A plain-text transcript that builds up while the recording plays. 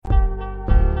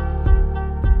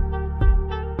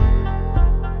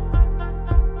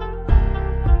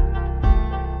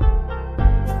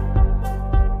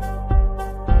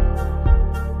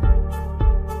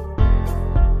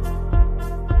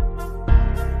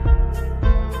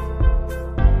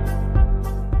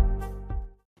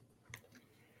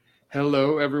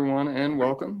Hello, everyone, and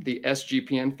welcome. The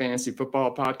SGPN Fantasy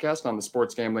Football Podcast on the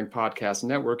Sports Gambling Podcast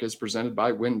Network is presented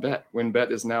by WynnBET. WynnBET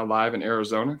is now live in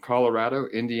Arizona, Colorado,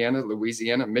 Indiana,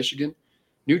 Louisiana, Michigan,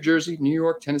 New Jersey, New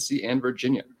York, Tennessee, and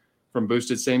Virginia. From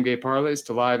boosted same-game parlays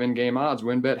to live in-game odds,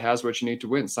 WynnBET has what you need to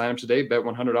win. Sign up today, bet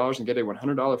 $100, and get a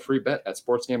 $100 free bet at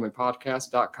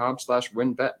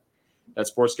sportsgamblingpodcast.com/WynnBET.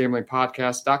 That's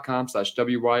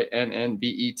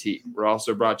sportsgamblingpodcast.com/WYNNBET. We're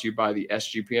also brought to you by the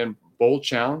SGPN Bowl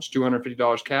Challenge.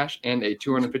 $250 cash and a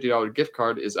 $250 gift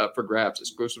card is up for grabs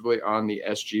exclusively on the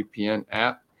SGPN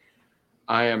app.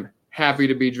 I am happy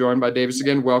to be joined by Davis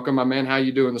again. Welcome, my man. How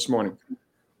you doing this morning?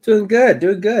 Doing good.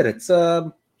 It's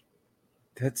I'm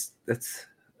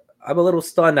a little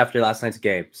stunned after last night's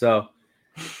game. So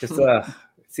just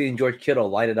seeing George Kittle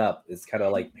light it up is kind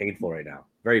of like painful right now.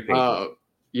 Very painful.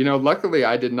 Luckily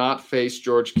I did not face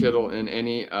George Kittle in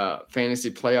any fantasy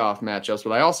playoff matchups, but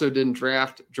I also didn't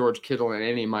draft George Kittle in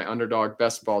any of my underdog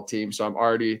best ball team. So I'm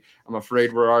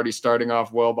afraid we're already starting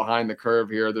off well behind the curve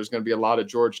here. There's going to be a lot of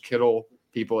George Kittle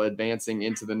people advancing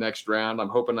into the next round. I'm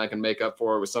hoping I can make up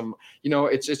for it with some,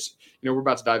 it's just, we're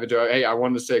about to dive into it. Hey, I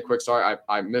wanted to say a quick sorry.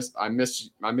 I missed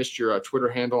your Twitter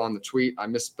handle on the tweet. I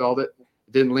misspelled it.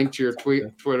 It didn't link to your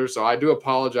Twitter. So I do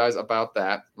apologize about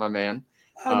that, my man.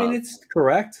 I mean, it's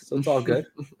correct, so it's all good.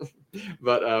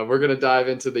 But we're going to dive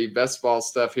into the best ball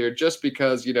stuff here just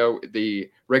because, the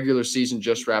regular season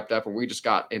just wrapped up and we just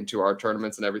got into our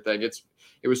tournaments and everything.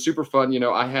 It was super fun.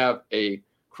 I have a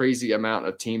crazy amount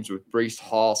of teams with Breece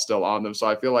Hall still on them. So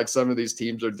I feel like some of these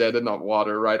teams are dead in the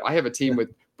water, right? I have a team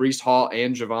with Breece Hall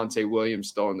and Javonte Williams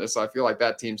still in this. So I feel like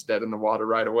that team's dead in the water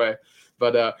right away.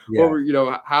 But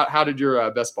how did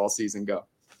your best ball season go?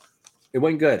 It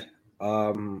went good.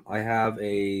 I have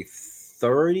a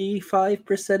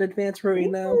 35% advance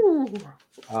rate now.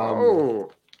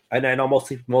 And I know most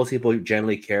people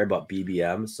generally care about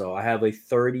BBM, so I have a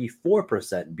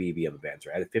 34% BBM advance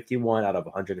rate. I had 51 out of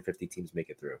 150 teams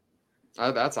make it through.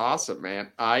 That's awesome,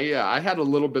 man. I had a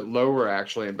little bit lower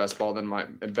actually in best ball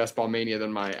Best Ball Mania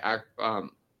than my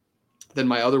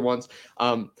other ones.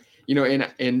 In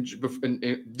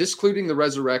discluding the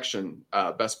resurrection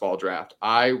best ball draft,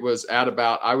 I was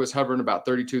hovering about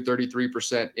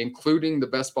 33%, including the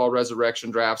best ball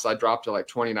resurrection drafts. I dropped to like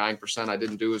 29%. I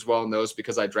didn't do as well in those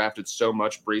because I drafted so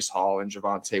much Breece Hall and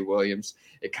Javonte Williams.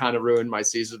 It kind of ruined my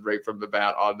season rate from the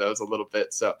bat on those a little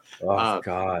bit. So,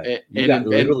 God, you got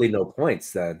literally no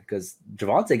points then because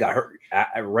Javonte got hurt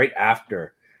right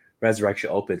after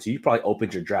resurrection opened. So you probably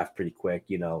opened your draft pretty quick,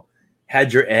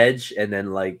 had your edge and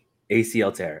then like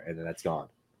ACL tear, and then that's gone.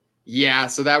 Yeah,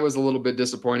 so that was a little bit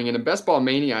disappointing. And in Best Ball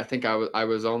Mania, I think I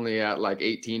was only at like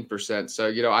 18%. So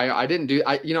I didn't do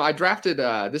I drafted.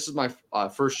 This is my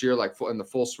first year like in the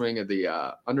full swing of the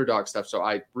underdog stuff. So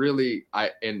I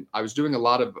was doing a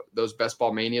lot of those Best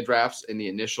Ball Mania drafts in the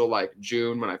initial like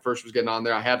June when I first was getting on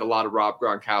there. I had a lot of Rob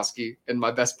Gronkowski in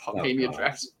my Best Ball Mania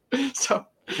drafts. So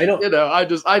I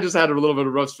just had a little bit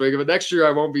of rough swing. But next year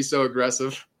I won't be so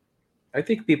aggressive. I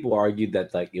think people argued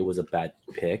that like it was a bad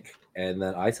pick, and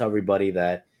then I tell everybody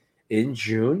that in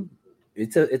June,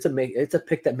 it's a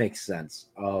pick that makes sense.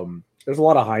 There's a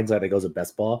lot of hindsight that goes with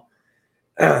best ball,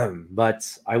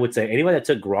 but I would say anyone that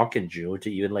took Gronk in June to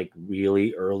even like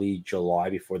really early July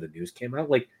before the news came out,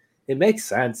 like it makes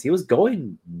sense. He was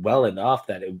going well enough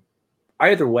that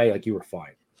either way, like you were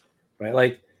fine, right?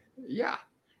 Like yeah,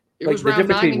 it was round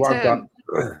 9 and 10.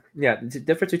 Yeah, the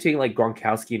difference between like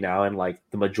Gronkowski now and like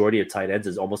the majority of tight ends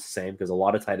is almost the same because a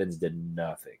lot of tight ends did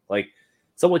nothing. Like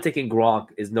someone taking Gronk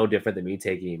is no different than me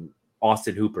taking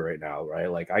Austin Hooper right now, right?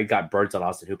 Like I got burnt on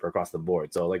Austin Hooper across the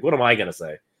board. So like, what am I gonna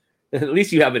say? At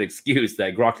least you have an excuse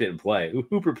that Gronk didn't play.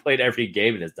 Hooper played every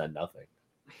game and has done nothing.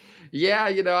 Yeah,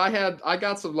 I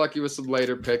got some lucky with some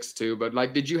later picks too. But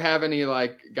like, did you have any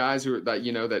like guys you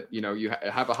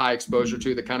have a high exposure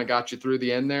to that kind of got you through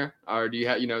the end there, or do you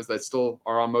have is that still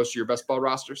are on most of your best ball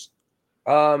rosters?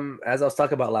 As I was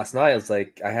talking about last night, it's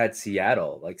like I had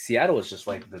Seattle. Like Seattle was just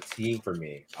like the team for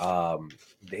me.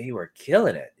 They were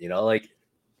killing it. Like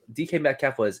DK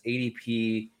Metcalf was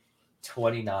ADP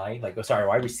 29,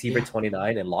 wide receiver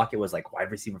 29, and Lockett was like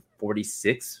wide receiver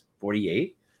 46,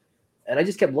 48. And I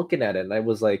just kept looking at it, and I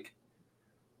was like,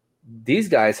 these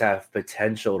guys have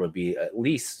potential to be at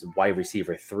least wide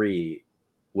receiver 3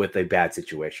 with a bad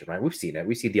situation, right? We've seen it.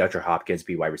 We've seen DeAndre Hopkins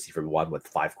be wide receiver 1 with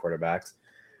 5 quarterbacks.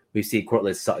 We've seen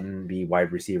Courtland Sutton be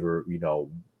wide receiver,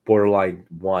 borderline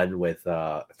 1 with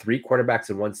 3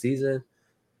 quarterbacks in one season.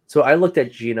 So I looked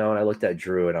at Geno and I looked at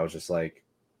Drew, and I was just like,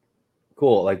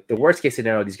 cool. Like the worst case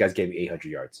scenario, these guys gave me 800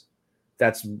 yards.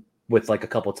 That's with like a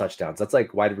couple touchdowns. That's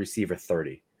like wide receiver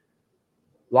 30.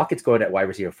 Lockett's going at wide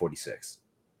receiver 46.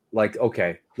 Like,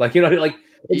 okay, like, you know, like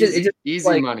it's just easy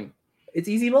like money. it's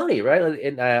easy money, right?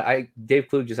 And Dave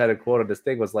Klug just had a quote on this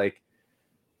thing was like,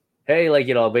 hey, like,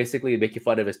 you know, basically making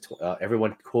fun of his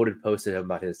everyone quoted posted him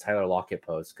about his Tyler Lockett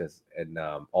post because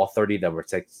all 30 of them were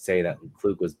saying that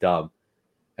Klug was dumb.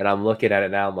 And I'm looking at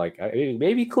it now. I'm like,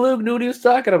 maybe Klug knew what he was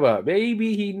talking about.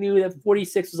 Maybe he knew that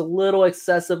 46 was a little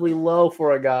excessively low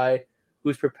for a guy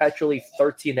who's perpetually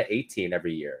 13 to 18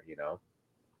 every year. You know.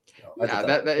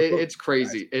 Yeah, it's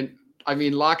crazy. And I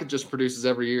mean, Lockett just produces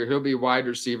every year. He'll be wide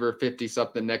receiver 50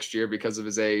 something next year because of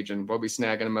his age, and we'll be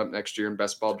snagging him up next year in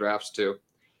best ball drafts too.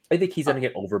 I think he's gonna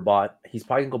get overbought. He's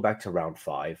probably gonna go back to round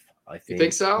 5. I think. You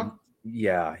think so?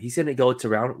 Yeah, he's gonna go to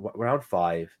round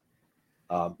 5.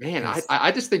 Man,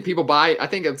 I just think people buy. I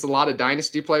think it's a lot of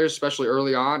dynasty players, especially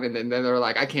early on, and then they're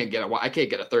like, I can't get a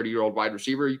 30-year-old wide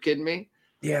receiver. Are you kidding me?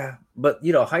 Yeah, but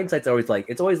you know, hindsight's always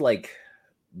like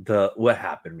what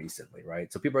happened recently,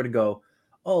 right? So people are gonna go,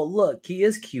 oh look, he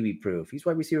is QB proof. He's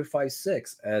wide receiver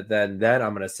 5'6", and then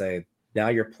I'm gonna say now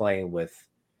you're playing with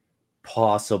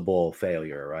possible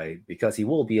failure, right? Because he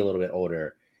will be a little bit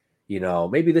older. You know,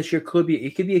 maybe this year could be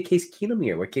a Case Keenum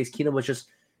year where Case Keenum was just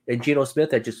and Geno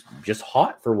Smith had just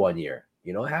hot for 1 year.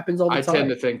 You know, it happens all the time. I tend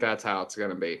to think that's how it's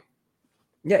gonna be.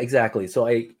 Yeah, exactly. So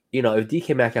if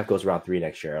DK Metcalf goes round 3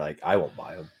 next year, like I won't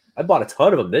buy him. I bought a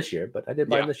ton of them this year, but I didn't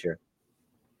buy him this year.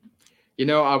 You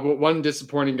know, one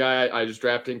disappointing guy I just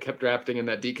kept drafting in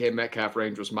that DK Metcalf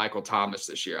range was Michael Thomas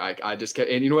this year. I just kept,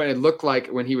 and you know what? It looked like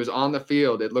when he was on the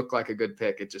field, it looked like a good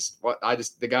pick.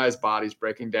 The guy's body's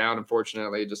breaking down.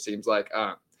 Unfortunately, it just seems like,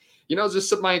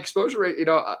 just my exposure rate,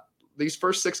 these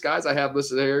first 6 guys I have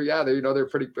listed here. Yeah, they're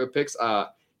pretty good picks.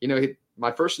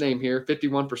 My first name here,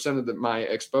 51% of my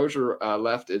exposure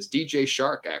left is DJ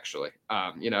Shark, actually.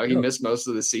 He missed most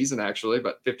of the season, actually,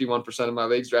 but 51% of my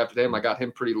leagues drafted him. I got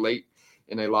him pretty late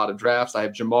in a lot of drafts. I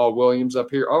have Jamal Williams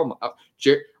up here.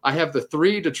 I have the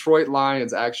 3 Detroit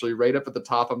Lions actually right up at the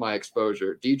top of my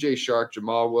exposure: DJ Shark,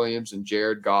 Jamal Williams, and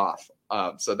Jared Goff.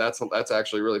 So that's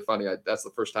actually really funny. That's the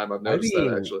first time I've noticed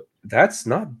that, actually. That's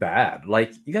not bad.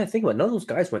 Like, you got to think about it. None of those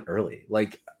guys went early.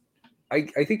 Like, I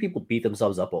think people beat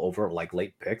themselves up over like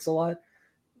late picks a lot.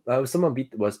 Someone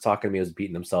was talking to me, was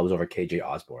beating themselves over KJ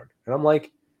Osborne, and I'm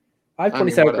like, I have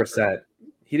 27%.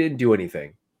 He didn't do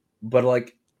anything, but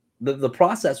like the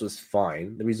process was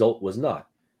fine. The result was not.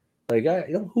 Like,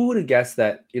 who would have guessed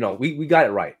that? We got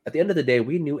it right. At the end of the day,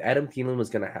 we knew Adam Thielen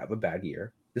was going to have a bad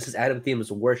year. This is Adam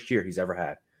Thielen's worst year he's ever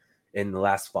had in the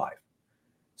last 5.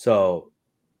 So,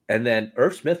 and then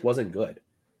Irv Smith wasn't good.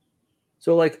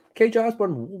 So, like, KJ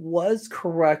Osborne was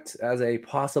correct as a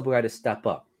possible guy to step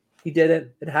up. He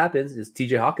didn't. It happens. It's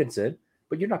TJ Hawkinson,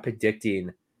 but you're not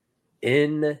predicting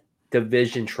in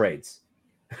division trades,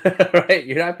 right?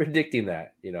 You're not predicting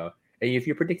that, And if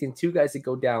you're predicting 2 guys to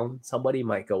go down, somebody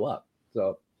might go up.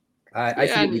 So, I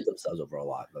see them beat themselves over a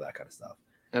lot for that kind of stuff.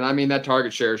 And I mean, that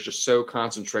target share is just so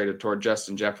concentrated toward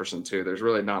Justin Jefferson too. There's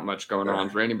really not much going on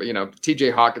for anybody.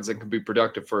 TJ Hawkinson can be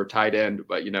productive for a tight end,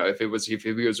 but if he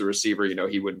was a receiver,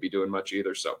 he wouldn't be doing much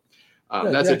either. So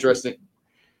that's interesting.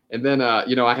 And then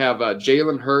I have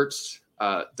Jalen Hurts,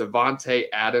 Devontae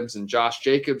Adams, and Josh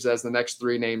Jacobs as the next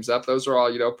 3 names up. Those are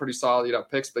all pretty solid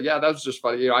picks. But yeah, that was just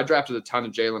funny. I drafted a ton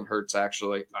of Jalen Hurts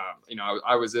actually.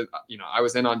 I was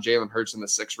in on Jalen Hurts in the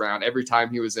 6th round. Every time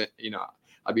he was in,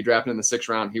 I'd be drafting in the 6th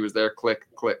round. He was there, click,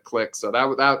 click, click. So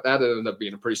that ended up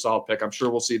being a pretty solid pick. I'm sure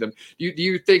we'll see them. Do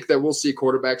you think that we'll see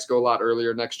quarterbacks go a lot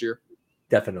earlier next year?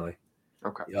 Definitely.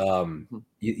 Okay.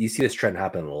 You see this trend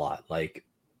happen a lot. Like,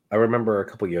 I remember a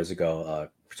couple years ago.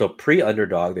 So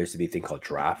pre-Underdog, there used to be a thing called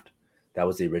Draft. That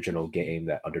was the original game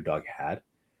that Underdog had,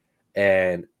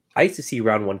 and I used to see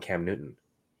round 1 Cam Newton,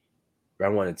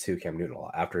 round 1 and 2 Cam Newton a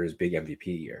lot after his big MVP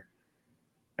year.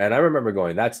 And I remember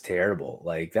going, that's terrible.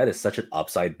 Like, that is such an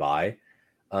upside buy.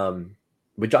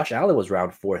 But Josh Allen was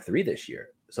round 4-3 this year.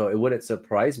 So it wouldn't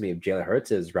surprise me if Jalen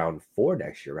Hurts is round 4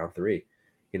 next year, round 3.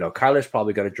 Kyler's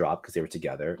probably going to drop because they were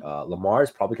together. Lamar is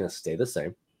probably going to stay the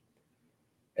same.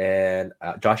 And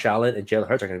Josh Allen and Jalen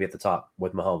Hurts are going to be at the top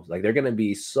with Mahomes. Like, they're going to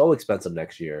be so expensive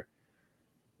next year.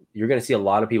 You're going to see a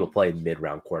lot of people play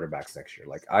mid-round quarterbacks next year.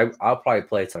 Like, I'll probably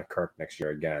play a ton of Kirk next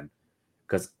year again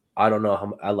because I don't know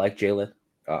how I like Jalen.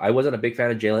 I wasn't a big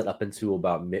fan of Jalen up until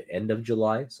about end of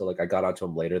July. So, like, I got onto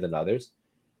him later than others.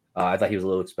 I thought he was a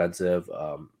little expensive.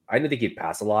 I didn't think he'd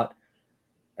pass a lot.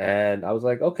 And I was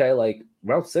like, okay, like,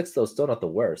 round 6, though, is still not the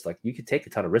worst. Like, you could take a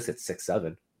ton of risks at 6,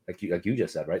 7, like you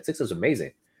just said, right? 6 is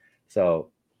amazing. So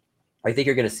I think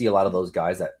you're going to see a lot of those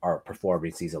guys that are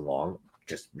performing season long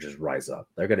just rise up.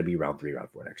 They're going to be round 3, round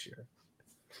 4 next year.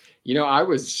 I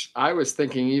was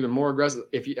thinking even more aggressive.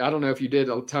 I don't know if you did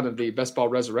a ton of the best ball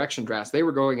resurrection drafts. They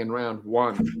were going in round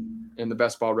 1 in the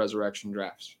best ball resurrection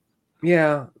drafts.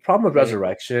 Yeah, the problem with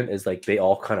Resurrection is like they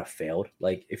all kind of failed.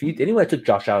 Like if anyone took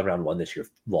Josh Allen round 1 this year,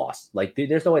 lost. Like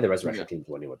there's no way the Resurrection team's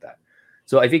winning with that.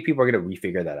 So I think people are going to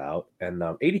refigure that out. And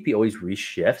ADP always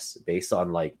reshifts based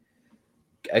on like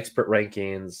expert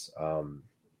rankings.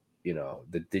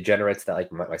 The degenerates that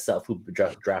like myself who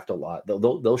draft a lot,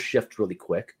 they'll shift really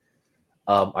quick.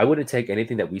 I wouldn't take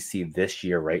anything that we see this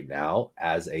year right now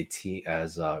as a team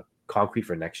as concrete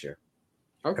for next year.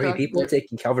 Okay. I mean, people are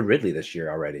taking Calvin Ridley this year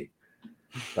already.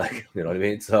 Like, you know what I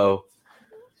mean? So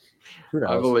who knows?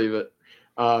 I believe it.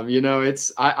 I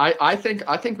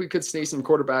think we could see some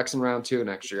quarterbacks in round 2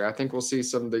 next year. I think we'll see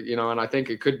some, and I think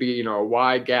it could be, a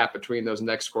wide gap between those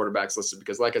next quarterbacks listed,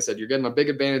 because like I said, you're getting a big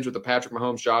advantage with the Patrick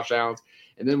Mahomes, Josh Allen.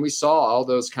 And then we saw all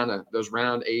those those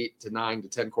round 8 to 9 to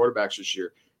 10 quarterbacks this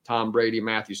year. Tom Brady,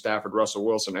 Matthew Stafford, Russell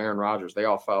Wilson, Aaron Rodgers, they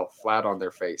all fell flat on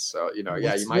their face. So, you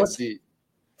might see.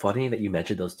 Funny that you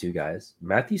mentioned those two guys.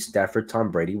 Matthew Stafford,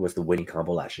 Tom Brady was the winning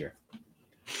combo last year.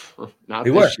 Not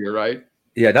this year, right?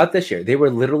 Yeah, not this year. They were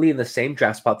literally in the same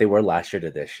draft spot they were last year to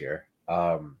this year.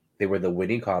 They were the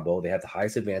winning combo. They had the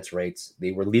highest advance rates.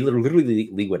 They were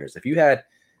literally league winners. If you had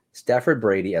Stafford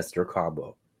Brady as their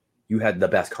combo, you had the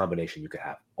best combination you could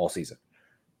have all season.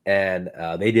 And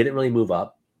they didn't really move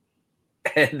up.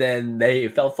 And then they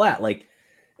fell flat. Like,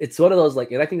 it's one of those,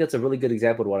 like, and I think that's a really good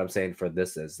example of what I'm saying for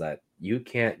this is that you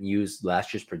can't use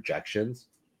last year's projections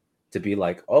to be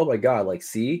like, oh my God, like,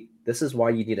 see, this is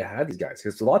why you need to have these guys.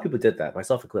 Because a lot of people did that,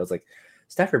 myself included. I was like,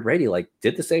 Stafford Brady, like,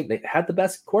 did the same. They had the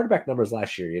best quarterback numbers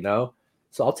last year,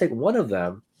 So I'll take one of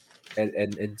them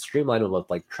and streamline them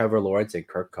with like Trevor Lawrence and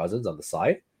Kirk Cousins on the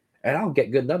side, and I'll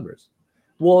get good numbers.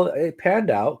 Well, it panned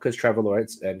out because Trevor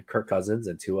Lawrence and Kirk Cousins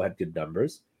and Tua had good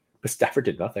numbers, but Stafford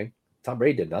did nothing. Tom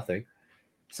Brady did nothing.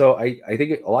 So I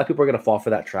think a lot of people are going to fall for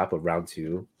that trap of round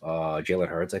 2. Jalen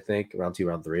Hurts, I think, round 2,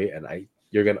 round 3, and it's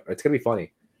going to be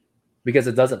funny because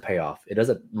it doesn't pay off. It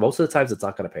doesn't. Most of the times, it's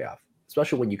not going to pay off,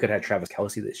 especially when you could have Travis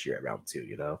Kelce this year at round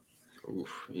 2.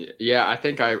 Oof. Yeah, I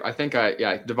think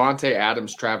Devontae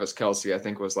Adams, Travis Kelce, I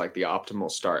think was like the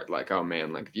optimal start. Like, oh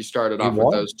man, like if you started off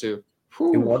with those two,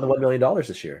 he won the $1 million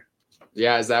this year.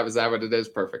 Yeah, is that what it is?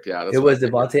 Perfect. Yeah, it was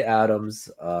Devontae Adams,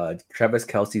 Travis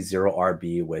Kelce, 0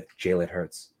 RB with Jalen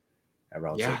Hurts at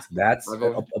round 6. That's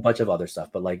a bunch of other stuff,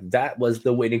 but like that was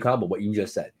the winning combo. What you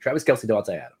just said, Travis Kelce,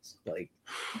 Devontae Adams, like.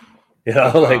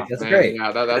 That's great.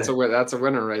 Yeah, that's a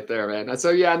winner right there, man. And so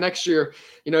yeah, next year,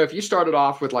 if you started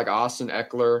off with like Austin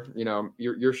Eckler,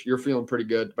 you're feeling pretty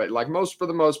good. But like for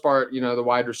the most part, the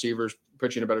wide receivers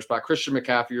put you in a better spot. Christian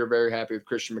McCaffrey, you're very happy with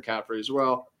Christian McCaffrey as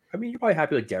well. I mean, you're probably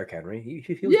happy with Derrick Henry.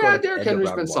 Derrick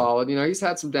Henry's been solid. He's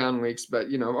had some down weeks, but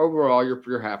overall,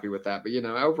 you're happy with that. But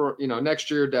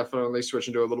next year definitely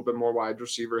switching to a little bit more wide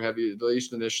receiver heavy, at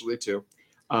least initially too.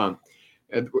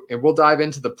 And we'll dive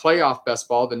into the playoff best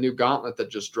ball, the new gauntlet that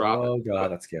just dropped. Oh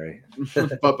God, that's scary.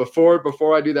 But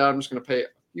before I do that, I'm just going to pay a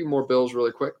few more bills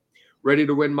really quick. Ready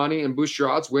to win money and boost your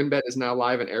odds? WynnBET is now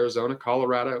live in Arizona,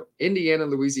 Colorado, Indiana,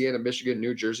 Louisiana, Michigan,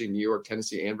 New Jersey, New York,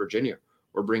 Tennessee, and Virginia.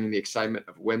 We're bringing the excitement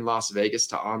of Wynn Las Vegas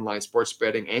to online sports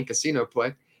betting and casino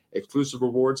play. Exclusive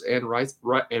rewards and right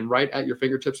at your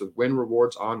fingertips with Wynn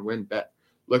Rewards on WynnBET.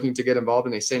 Looking to get involved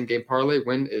in a same-game parlay?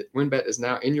 WynnBET is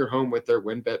now in your home with their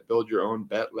WynnBET Build Your Own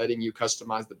Bet, letting you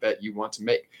customize the bet you want to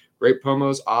make. Great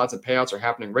promos, odds, and payouts are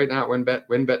happening right now at WynnBET.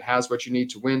 WynnBET has what you need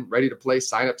to win. Ready to play?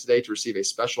 Sign up today to receive a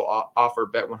special offer.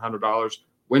 Bet $100,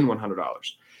 win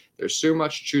 $100. There's so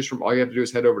much to choose from. All you have to do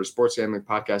is head over to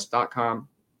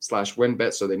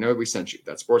sportsgamblingpodcast.com/WynnBET so they know we sent you.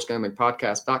 That's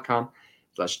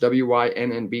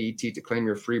sportsgamblingpodcast.com/WYNNBET to claim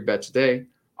your free bet today.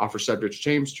 Offer subject to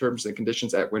change. Terms and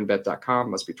conditions at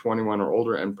wynnbet.com. Must be 21 or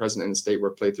older and present in the state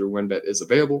where playthrough WynnBET is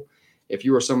available. If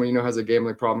you or someone has a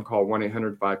gambling problem, call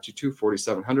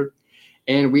 1-800-522-4700.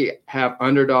 And we have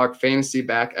Underdog Fantasy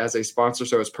back as a sponsor,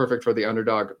 so it's perfect for the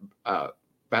Underdog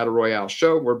Battle Royale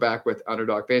show. We're back with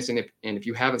Underdog Fantasy, and if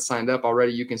you haven't signed up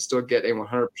already, you can still get a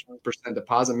 100%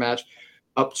 deposit match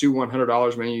up to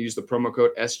 $100 when you use the promo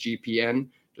code SGPN.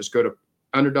 Just go to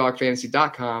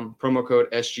UnderdogFantasy.com, promo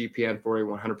code SGPN for a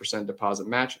 100% deposit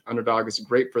match. Underdog is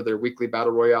great for their weekly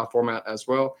Battle Royale format as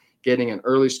well, getting an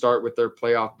early start with their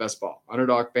playoff best ball.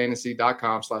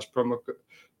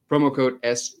 UnderdogFantasy.com/promo code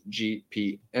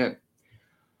SGPN.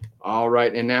 All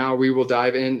right, and now we will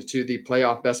dive into the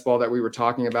playoff best ball that we were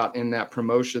talking about in that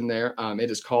promotion there. It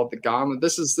is called the Gauntlet.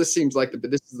 This seems like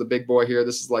this is the big boy here.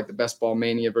 This is like the best ball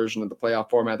mania version of the playoff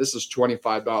format. This is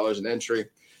 $25 an entry.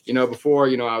 before,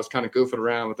 I was kind of goofing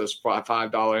around with those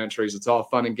 $5 entries. It's all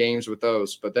fun and games with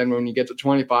those. But then when you get to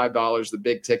 $25, the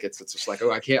big tickets, it's just like,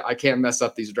 oh, I can't mess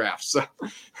up these drafts. So.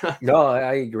 No,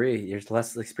 I agree. There's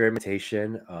less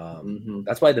experimentation.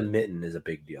 That's why the mitten is a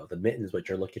big deal. The mitten is what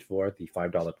you're looking for, the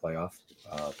 $5 playoff.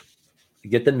 You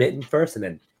get the mitten first and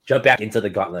then jump back into the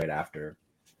gauntlet after.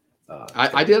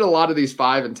 I did a lot of these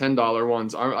 $5 and $10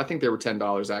 ones. I think they were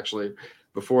 $10 actually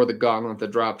before the gauntlet that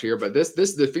dropped here. But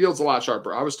the field's a lot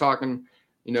sharper. I was talking,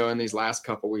 in these last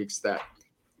couple weeks that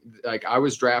like I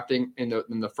was drafting in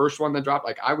the first one that dropped,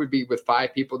 like I would be with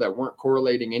 5 people that weren't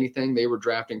correlating anything. They were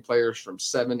drafting players from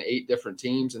 7, 8 different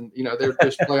teams. And, their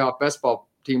playoff best ball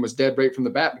team was dead right from the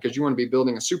bat because you want to be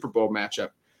building a Super Bowl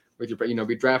matchup with your,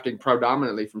 be drafting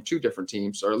predominantly from 2 different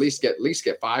teams, or at least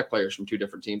get 5 players from 2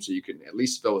 different teams. So you can at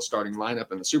least fill a starting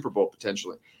lineup in the Super Bowl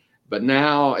potentially. But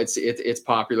now it's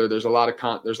popular. There's a lot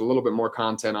of there's a little bit more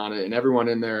content on it, and everyone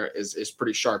in there is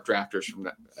pretty sharp drafters from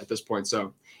that at this point.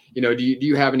 So, do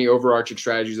you have any overarching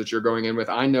strategies that you're going in with?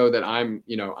 I know that I'm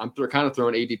kind of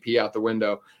throwing ADP out the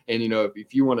window, and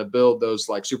if you want to build those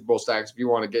like Super Bowl stacks, if you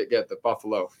want to get the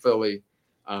Buffalo, Philly,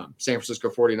 San Francisco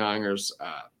 49ers,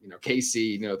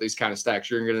 KC, these kind of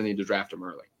stacks, you're going to need to draft them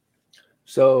early.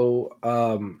 So,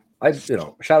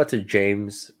 shout out to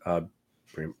James.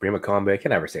 Brimakombe, I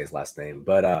can never say his last name,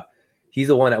 but he's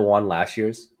the one that won last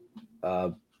year's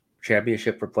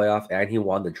championship for playoff, and he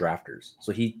won the drafters.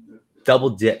 So he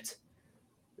double dipped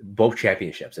both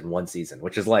championships in one season,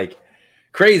 which is like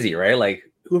crazy, right? Like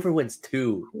whoever wins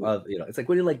 2 of, it's like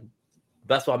when you like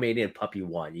Best Ball Mania and Puppy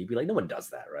won, you'd be like, no one does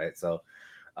that, right? So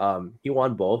he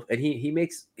won both, and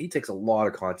he takes a lot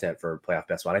of content for playoff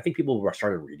best ball. I think people were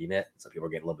started reading it, so people are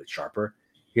getting a little bit sharper,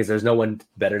 because there's no one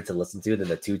better to listen to than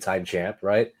the 2-time champ,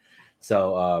 right?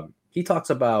 So he talks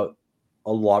about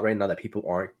a lot right now that people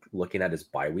aren't looking at as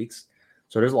bye weeks.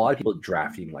 So there's a lot of people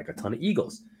drafting like a ton of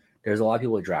Eagles. There's a lot of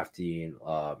people drafting,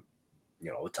 a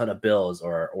ton of Bills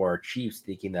or Chiefs,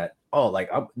 thinking that,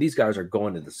 these guys are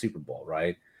going to the Super Bowl,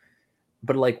 right?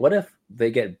 But like, what if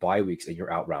they get bye weeks and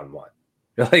you're out round 1?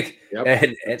 Like, yep,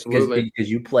 and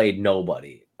because you played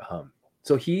nobody.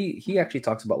 So he actually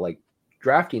talks about like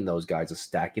drafting those guys and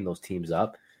stacking those teams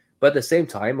up, but at the same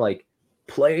time, like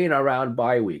playing around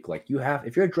bye week. Like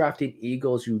if you're drafting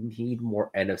Eagles, you need more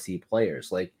NFC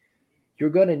players. Like you're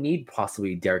gonna need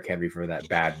possibly Derrick Henry for that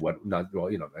bad one.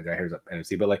 Here's up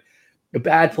NFC, but like a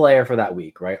bad player for that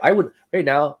week, right? I would right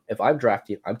now, if I'm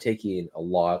drafting, I'm taking a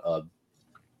lot of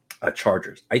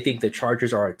Chargers. I think the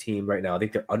Chargers are a team right now. I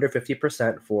think they're under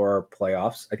 50% for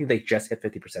playoffs. I think they just hit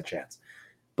 50% chance,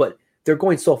 but they're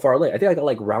going so far late. I think I got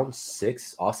like round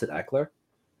 6, Austin Eckler.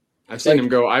 I've seen him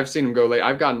go late.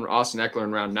 I've gotten Austin Eckler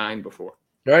in round 9 before.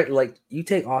 Right, like you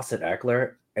take Austin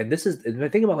Eckler, and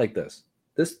think about like this.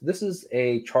 This is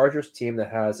a Chargers team that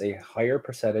has a higher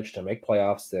percentage to make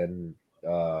playoffs than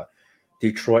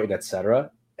Detroit and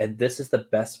etc. And this is the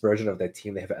best version of that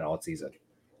team they have had all season.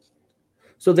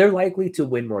 So they're likely to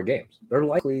win more games. They're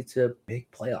likely to make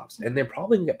playoffs, and they're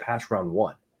probably gonna get past round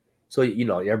 1. So, you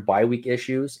have bye week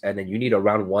issues, and then you need a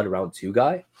round 1, round 2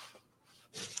 guy.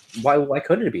 Why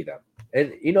couldn't it be them?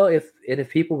 And, if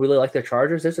people really like the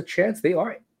Chargers, there's a chance they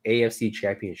are AFC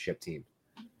championship team.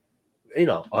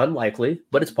 Unlikely,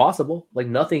 but it's possible. Like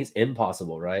nothing's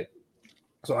impossible, right?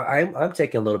 So I'm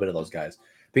taking a little bit of those guys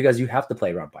because you have to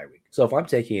play around bye week. So if I'm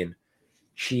taking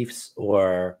Chiefs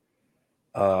or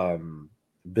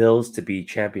Bills to be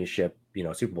championship,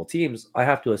 Super Bowl teams, I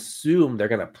have to assume they're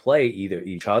going to play either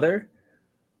each other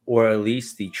or at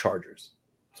least the Chargers.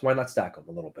 So why not stack them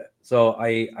a little bit? So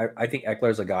I think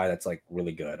Eckler's a guy that's like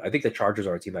really good. I think the Chargers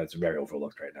are a team that's very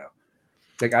overlooked right now.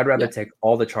 Like I'd rather take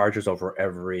all the Chargers over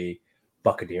every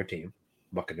Buccaneer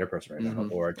person right now,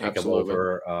 or take them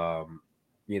over.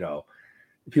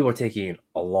 People are taking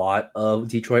a lot of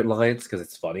Detroit Lions because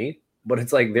it's funny, but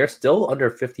it's like they're still under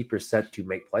 50% to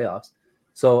make playoffs.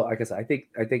 So I guess I think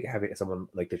having someone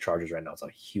like the Chargers right now is a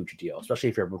huge deal, especially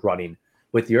if you're running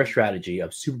with your strategy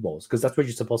of Super Bowls, because that's what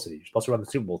you're supposed to do. You're supposed to run the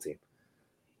Super Bowl team.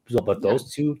 So, but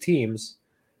those 2 teams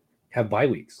have bye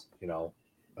weeks,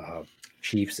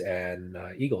 Chiefs and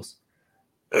Eagles.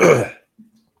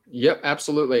 Yep,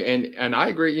 absolutely. And I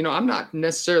agree. I'm not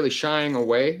necessarily shying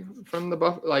away from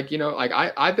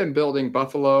the I've been building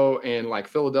Buffalo and like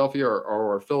Philadelphia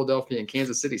or Philadelphia and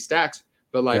Kansas City stacks,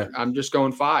 but I'm just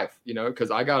going 5,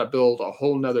 because I got to build a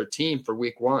whole nother team for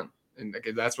week 1. And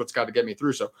that's what's got to get me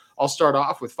through. So I'll start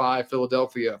off with 5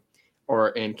 Philadelphia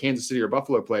and Kansas City or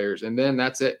Buffalo players. And then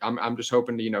that's it. I'm just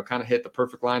hoping to, kind of hit the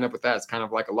perfect lineup with that. It's kind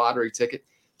of like a lottery ticket.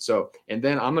 So, and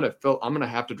then I'm going to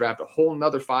have to draft a whole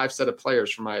nother 5 set of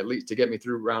players for my elite to get me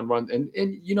through round 1.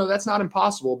 And that's not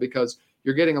impossible because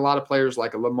you're getting a lot of players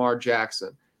like a Lamar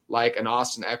Jackson, like an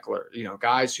Austin Eckler,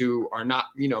 guys who are not,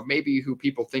 maybe who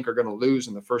people think are going to lose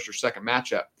in the first or second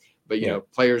matchup, but,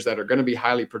 players that are going to be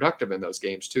highly productive in those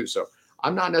games too. So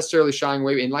I'm not necessarily shying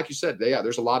away. And like you said,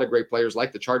 there's a lot of great players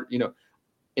like the chart,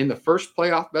 in the first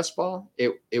playoff best ball,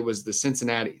 it was the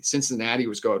Cincinnati. Cincinnati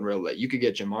was going real late. You could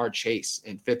get Jamar Chase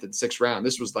in 5th and 6th round.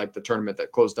 This was like the tournament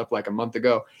that closed up like a month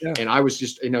ago. Yeah. And I was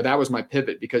just, that was my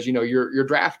pivot because, your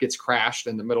draft gets crashed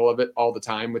in the middle of it all the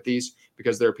time with these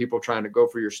because there are people trying to go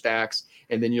for your stacks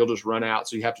and then you'll just run out.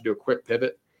 So you have to do a quick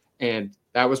pivot. And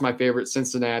that was my favorite,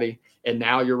 Cincinnati. And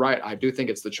now you're right. I do think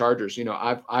it's the Chargers.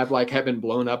 I've like have been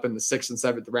blown up in the 6th and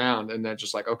 7th round. And then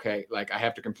just like, okay, like I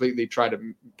have to completely try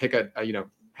to pick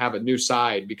have a new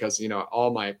side because,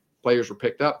 all my players were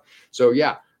picked up. So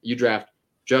yeah, you draft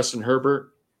Justin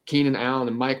Herbert, Keenan Allen,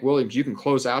 and Mike Williams. You can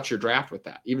close out your draft with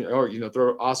that. Even,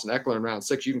 throw Austin Eckler in round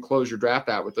 6. You can close your draft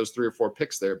out with those 3 or 4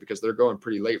 picks there because they're going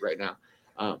pretty late right now.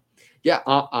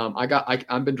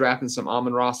 I've been drafting some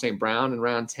Amon-Ra St. Brown in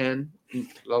round 10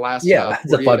 the last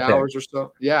 48 hours or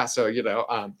so. Yeah. So,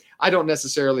 I don't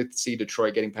necessarily see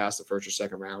Detroit getting past the first or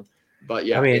second round, but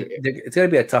yeah, I mean, it's going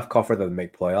to be a tough call for them to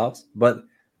make playoffs, but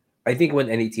I think when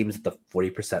any team's at the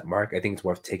 40% mark, I think it's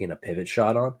worth taking a pivot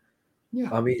shot on. Yeah.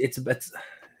 I mean, it's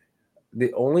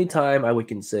the only time I would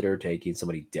consider taking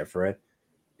somebody different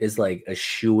is like a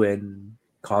shoe-in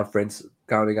conference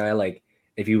kind of guy. Like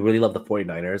if you really love the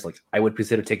 49ers, like I would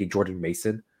consider taking Jordan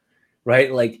Mason,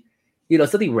 right? Like,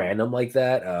 something random like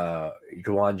that.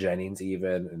 Juwan Jennings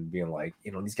even, and being like,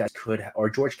 these guys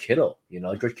or George Kittle,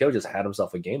 George Kittle just had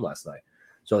himself a game last night.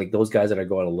 So like those guys that are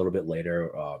going a little bit later,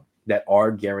 that are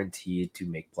guaranteed to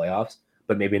make playoffs,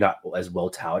 but maybe not as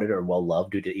well touted or well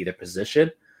loved due to either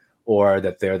position or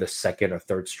that they're the second or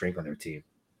third string on their team.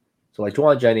 So like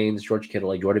Juwan Jennings, George Kittle,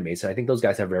 like Jordan Mason, I think those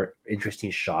guys have very interesting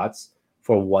shots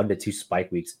for 1 to 2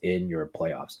 spike weeks in your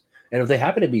playoffs. And if they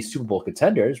happen to be Super Bowl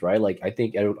contenders, right? Like I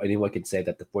think anyone can say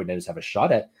that the 49ers have a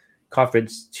shot at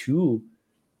conference 2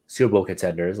 Super Bowl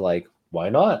contenders. Like why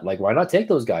not? Like why not take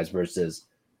those guys versus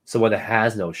someone that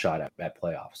has no shot at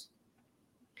playoffs?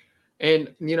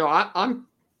 And,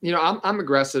 I'm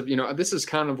aggressive. This is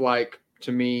kind of like,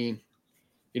 to me,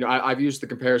 I've used the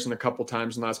comparison a couple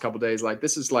times in the last couple of days. Like,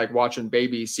 this is like watching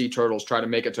baby sea turtles try to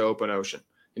make it to open ocean.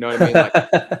 You know what I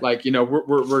mean?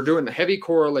 We're doing the heavy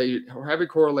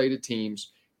correlated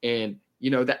teams. And,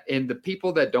 and the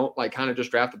people that don't like kind of just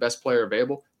draft the best player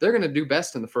available, they're going to do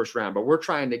best in the first round. But we're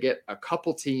trying to get a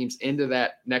couple teams into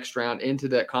that next round, into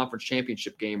that conference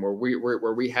championship game where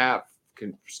we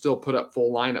can still put up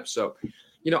full lineups. So,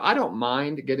 I don't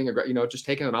mind getting just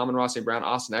taking an Amon-Ra St. Brown,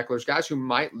 Austin Eckler, guys who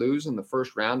might lose in the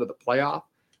first round of the playoff,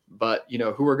 but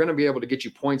who are going to be able to get you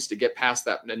points to get past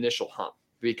that initial hump.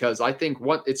 Because I think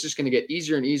it's just going to get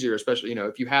easier and easier, especially,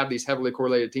 if you have these heavily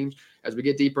correlated teams, as we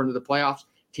get deeper into the playoffs,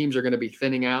 teams are going to be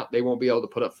thinning out. They won't be able to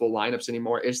put up full lineups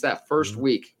anymore. It's that first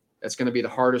week that's going to be the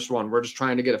hardest one. We're just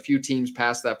trying to get a few teams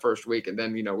past that first week, and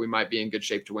then, we might be in good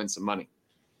shape to win some money.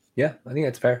 Yeah, I think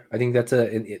that's fair. I think that's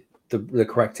the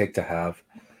correct take to have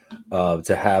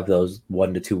those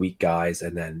 1 to 2 week guys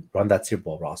and then run that Super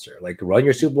Bowl roster. Like run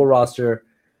your Super Bowl roster.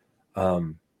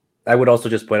 I would also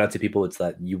just point out to people it's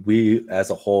that we as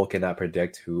a whole cannot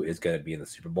predict who is going to be in the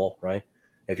Super Bowl, right?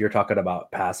 If you're talking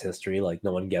about past history, like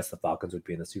no one guessed the Falcons would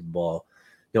be in the Super Bowl.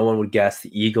 No one would guess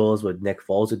the Eagles with Nick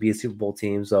Foles would be a Super Bowl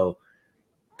team. So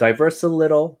diverse a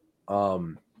little.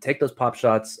 Take those pop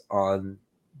shots on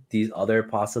these other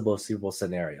possible Super Bowl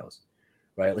scenarios,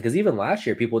 right? Because even last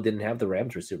year, people didn't have the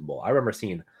Rams for Super Bowl. I remember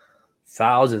seeing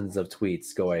thousands of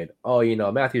tweets going, "Oh,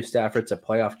 Matthew Stafford's a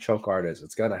playoff choke artist.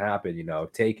 It's gonna happen.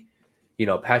 Take,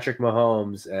 Patrick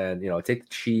Mahomes and take the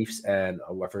Chiefs and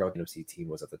I forgot what the NFC team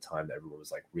was at the time that everyone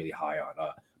was like really high on.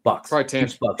 Bucks, probably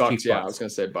Tampa Bucks. Yeah, I was gonna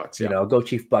say Bucks. Yeah, go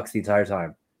Chief Bucks the entire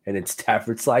time, and then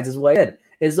Stafford slides his way in.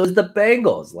 And so the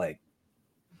Bengals. Like,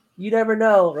 you never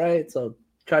know, right? So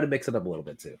try to mix it up a little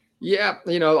bit too. Yeah,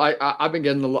 I've been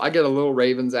getting I get a little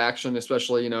Ravens action,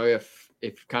 especially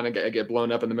if kind of get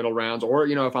blown up in the middle rounds, or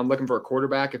if I'm looking for a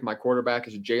quarterback, if my quarterback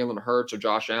is Jalen Hurts or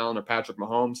Josh Allen or Patrick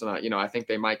Mahomes, and I think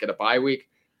they might get a bye week,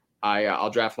 I'll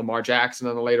draft Lamar Jackson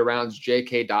in the later rounds.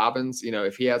 J.K. Dobbins,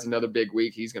 if he has another big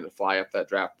week, he's going to fly up that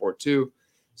draft board too.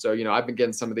 So I've been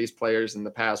getting some of these players in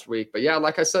the past week, but yeah,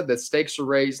 like I said, the stakes are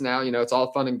raised now. It's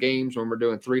all fun and games when we're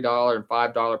doing $3 and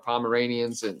 $5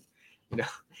 Pomeranians and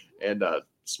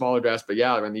smaller drafts. But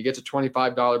yeah, when you get to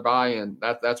 $25 buy-in,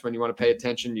 that's when you want to pay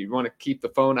attention. You want to keep the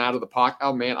phone out of the pocket.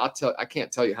 Oh man, I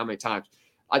can't tell you how many times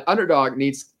Underdog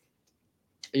needs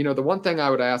the one thing I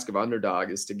would ask of underdog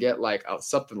is to get like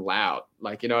something loud,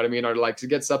 like, you know what I mean? Or like to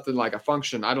get something like a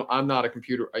function. I'm not a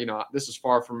computer, this is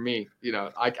far from me.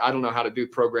 I don't know how to do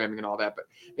programming and all that, but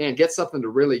man, get something to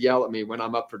really yell at me when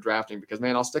I'm up for drafting, because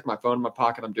man, I'll stick my phone in my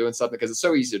pocket. I'm doing something, because it's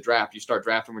so easy to draft. You start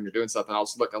drafting when you're doing something. I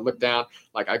look down,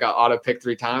 like I got auto pick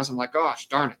 3 times. I'm like, gosh,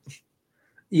 darn it.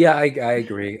 Yeah, I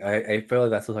agree. I feel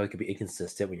like that's something that could be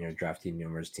inconsistent when you're drafting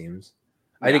numerous teams.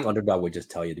 Yeah. I think underdog would just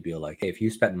tell you to be like, hey, if you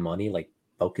spent money, like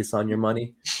focus on your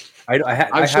money.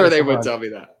 I'm sure they would tell me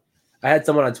that. I had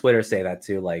someone on Twitter say that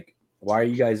too. Like, why are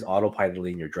you guys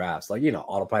autopiloting your drafts? Like,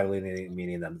 autopiloting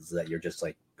meaning that you're just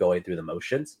like going through the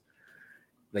motions.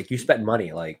 Like, you spent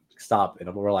money, like stop.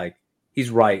 And we're like, he's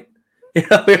right. We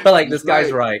were like, this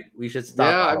guy's right. We should stop.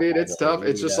 Yeah, I mean, it's tough.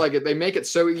 It's just like they make it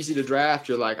so easy to draft.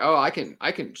 You're like, oh, I can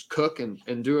cook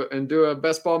and do a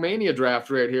best ball mania draft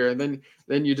right here, and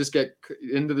then you just get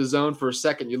into the zone for a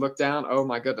second. You look down, oh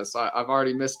my goodness, I've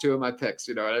already missed 2 of my picks.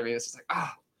 You know what I mean? It's just like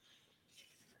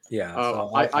yeah.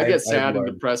 So I get sad and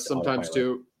depressed sometimes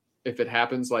too if it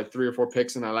happens, like 3 or 4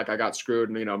 picks and I got screwed,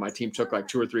 and my team took like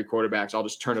 2 or 3 quarterbacks. I'll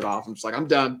just turn it off. I'm just like, I'm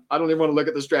done. I don't even want to look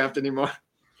at this draft anymore.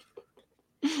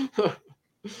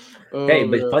 Hey,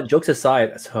 but fun, jokes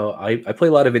aside, so I play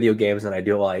a lot of video games and I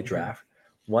do it while I draft.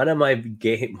 One of my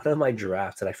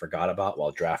drafts that I forgot about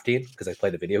while drafting, because I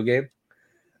played the video game,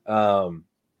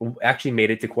 actually made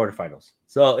it to quarterfinals.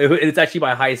 So it's actually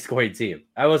my highest scoring team.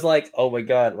 I was like, oh my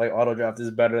god, my auto draft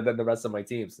is better than the rest of my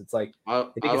teams. It's like I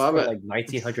think it's like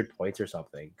 1,900 points or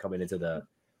something coming into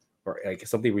or like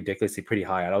something ridiculously pretty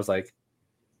high. And I was like,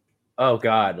 oh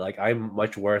god, like I'm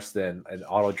much worse than an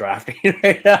auto drafting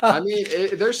right now. I mean,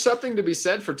 there's something to be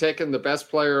said for taking the best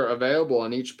player available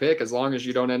on each pick, as long as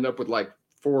you don't end up with like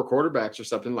 4 quarterbacks or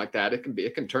something like that.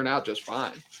 It can turn out just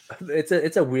fine. It's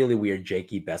a really weird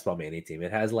janky best ball mania team.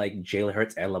 It has like Jalen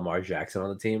Hurts and Lamar Jackson on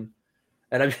the team,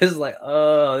 and I'm just like,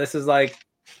 oh, this is like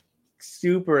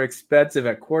super expensive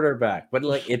at quarterback, but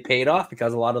like it paid off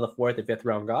because a lot of the 4th and 5th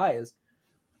round guys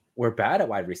were bad at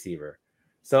wide receiver.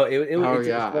 So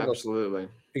absolutely.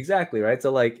 Exactly, right?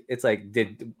 So like it's like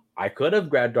I could have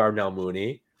grabbed Darnell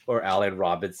Mooney or Allen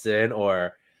Robinson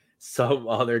or some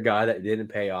other guy that didn't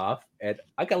pay off, and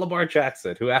I got Lamar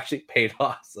Jackson who actually paid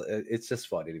off. So it's just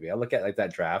funny to me. I look at like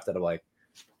that draft and I'm like,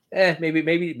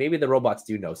 maybe the robots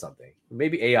do know something.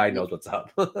 Maybe AI knows what's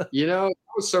up. It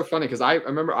was so funny because I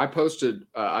remember I posted.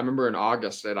 I remember in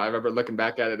August, and I remember looking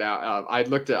back at it.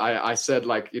 I said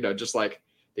like just like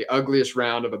the ugliest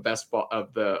round of a best ball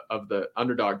of the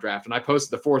underdog draft, and I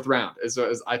posted the 4th round. As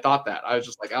I thought that, I was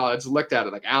just like, I just looked at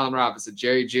it like Allen Robinson,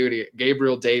 Jerry Jeudy,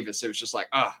 Gabriel Davis. It was just like,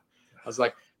 I was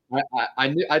like,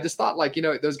 I just thought like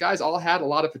those guys all had a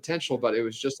lot of potential, but it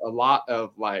was just a lot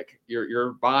of like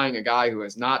you're buying a guy who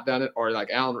has not done it, or like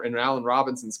in Allen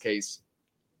Robinson's case,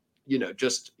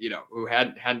 who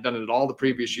hadn't done it at all the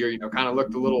previous year, kind of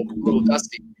looked a little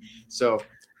dusty. So.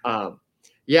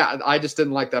 Yeah, I just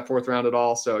didn't like that 4th round at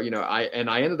all. So, I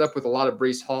ended up with a lot of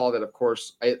Breece Hall that, of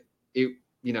course, it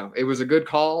was a good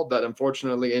call, but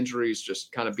unfortunately injuries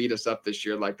just kind of beat us up this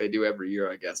year like they do every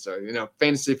year, I guess. So,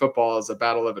 fantasy football is a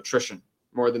battle of attrition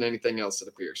more than anything else, it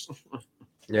appears.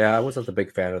 Yeah, I wasn't a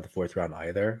big fan of the 4th round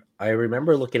either. I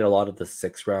remember looking at a lot of the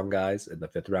 6th round guys and the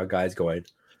 5th round guys going,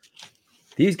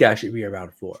 these guys should be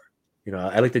around 4.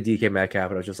 I looked at DK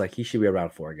Metcalf and I was just like, he should be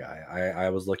around 4 guy. I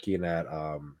was looking at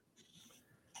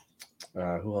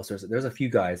who else? There's a few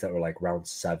guys that were like round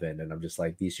 7, and I'm just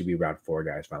like, these should be round 4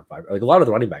 guys, round 5. Like a lot of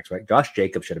the running backs, right? Josh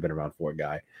Jacobs should have been around 4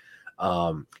 guy.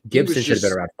 Gibson should have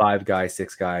been around 5 guy,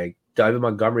 6 guy. David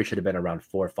Montgomery should have been around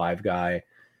 4 or 5 guy.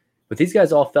 But these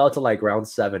guys all fell to like round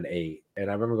 7, 8, and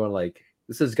I remember going like,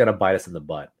 this is gonna bite us in the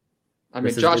butt. I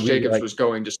mean, Josh Jacobs was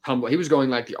going just humble. He was going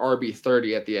like the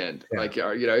RB30 at the end. Yeah. Like,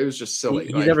 it was just silly.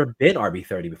 He's never been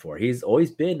RB30 before. He's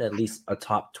always been at least a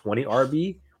top 20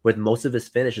 RB, with most of his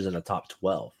finishes in the top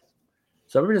 12.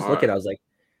 So I remember just looking, I was like,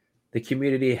 the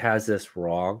community has this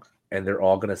wrong, and they're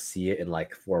all going to see it in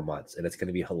like 4 months, and it's going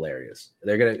to be hilarious.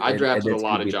 I drafted a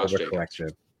lot of Josh Jacobs.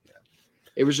 Yeah.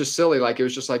 It was just silly. Like, it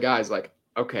was just like, guys, like,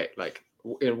 okay, like,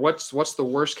 and what's the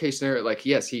worst case scenario? Like,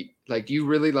 yes, do you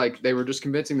really like? They were just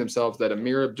convincing themselves that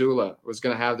Amir Abdullah was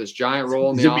going to have this giant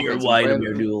role in the offense.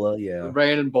 Amir Abdullah, yeah.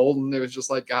 Brandon Bolden. It was just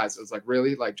like, guys, it was like,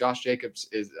 really, like Josh Jacobs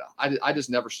is. I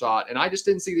just never saw it, and I just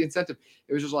didn't see the incentive.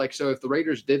 It was just like, so if the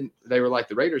Raiders didn't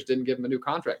give him a new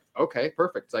contract. Okay,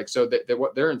 perfect. Like, so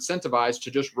they're incentivized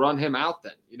to just run him out.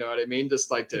 Then you know what I mean?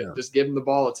 Just like to just give him the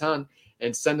ball a ton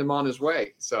and send him on his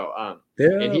way. So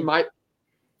and he might.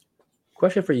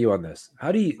 Question for you on this.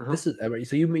 How do you this is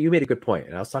so you made a good point,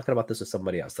 and I was talking about this with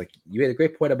somebody else. Like, you made a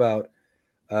great point about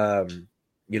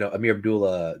Amir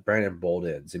Abdullah, Brandon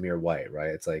Bolden, Zamir White, right?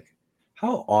 It's like,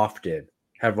 how often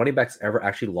have running backs ever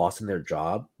actually lost in their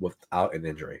job without an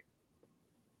injury?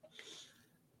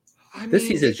 This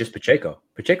season is just Pacheco.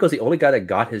 Pacheco's the only guy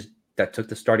that took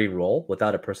the starting role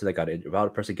without a person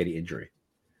getting injury.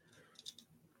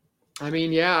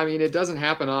 It doesn't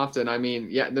happen often.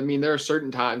 There are certain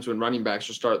times when running backs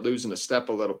will start losing a step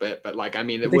a little bit, but it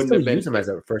wouldn't have been. Use him as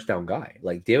a first down guy.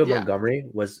 Like David Montgomery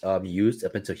was used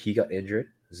up until he got injured.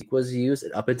 Zeke was used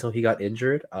up until he got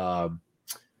injured.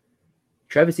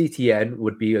 Travis Etienne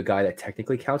would be a guy that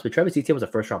technically counts, but Travis Etienne was a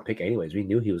first round pick anyways. We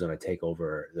knew he was going to take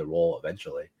over the role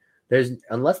eventually. There's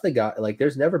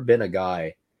never been a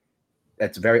guy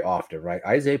that's very often, right?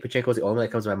 Isaiah Pacheco is the only one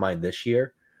that comes to my mind this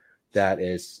year that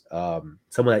is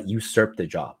someone that usurped the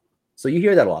job. So you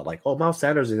hear that a lot, like, oh, Miles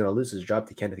Sanders is going to lose his job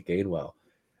to Kenneth Gainwell.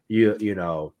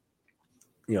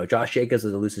 Josh Jacobs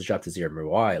is going to lose his job to Zamir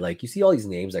White. Like, you see all these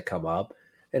names that come up,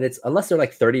 and it's, unless they're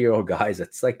like 30-year-old guys,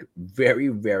 it's like very,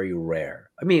 very rare.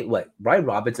 I mean, Brian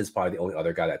Robinson is probably the only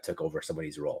other guy that took over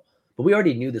somebody's role, but we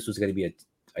already knew this was going to be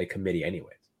a committee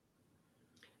anyways.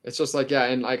 It's just like,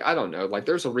 and I don't know,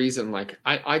 there's a reason,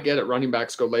 I get it, running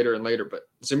backs go later and later, but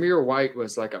Zamir White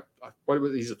was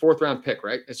he's a 4th round pick,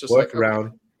 right? It's just 4th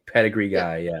round pedigree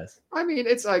guy, yes.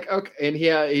 It's like, okay, and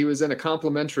he was in a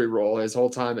complimentary role his whole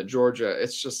time at Georgia.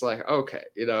 It's just like, okay,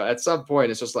 at some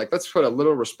point it's just like, let's put a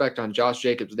little respect on Josh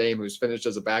Jacobs' name, who's finished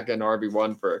as a back end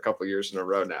RB1 for a couple of years in a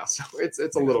row now. So it's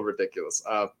a little ridiculous.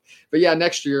 But yeah,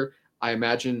 next year I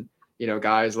imagine,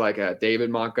 guys like David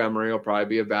Montgomery will probably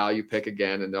be a value pick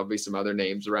again, and there'll be some other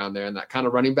names around there in that kind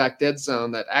of running back dead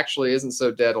zone that actually isn't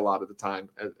so dead a lot of the time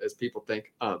as people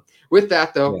think. With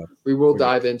that, though, we will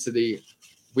dive into the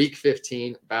Week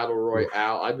 15 Battle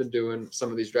Royale. I've been doing some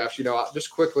of these drafts.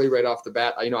 Just quickly right off the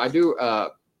bat, I do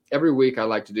every week. I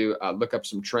like to do look up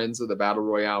some trends of the Battle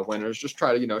Royale winners. Just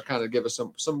try to kind of give us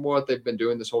some what they've been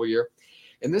doing this whole year.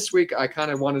 And this week, I kind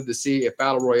of wanted to see if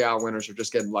Battle Royale winners are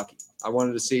just getting lucky. I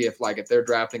wanted to see if they're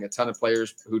drafting a ton of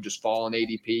players who just fall in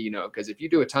ADP. Because if you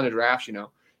do a ton of drafts, there's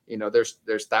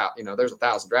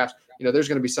 1,000 drafts. There's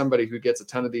going to be somebody who gets a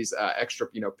ton of these extra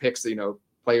picks.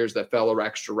 Players that fell an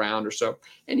extra round or so.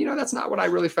 And, that's not what I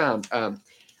really found.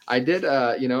 I did,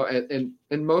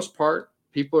 in most part,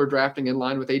 people are drafting in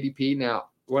line with ADP. Now,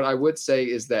 what I would say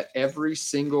is that every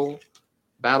single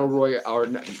Battle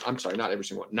Royale, I'm sorry, not every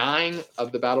single one, 9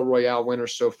 of the Battle Royale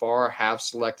winners so far have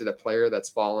selected a player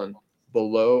that's fallen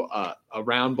below, a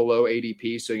round below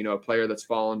ADP. So, a player that's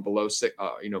fallen below 6,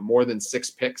 more than 6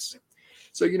 picks.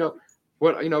 So,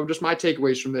 just my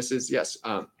takeaways from this is, yes,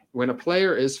 when a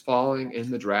player is falling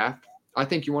in the draft, I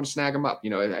think you want to snag them up.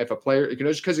 If a player,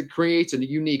 just because it creates a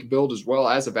unique build as well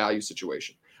as a value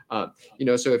situation.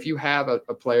 So if you have a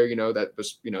player, that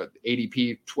was,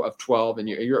 ADP of 12 and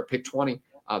you're at pick 20,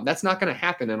 that's not going to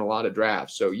happen in a lot of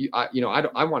drafts. So I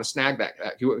want to snag that,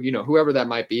 whoever that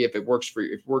might be. If it works for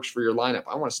your lineup,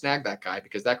 I want to snag that guy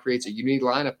because that creates a unique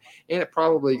lineup and it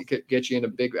probably could get you in a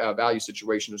big value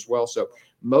situation as well. So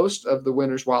most of the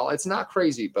winners, while it's not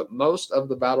crazy, but most of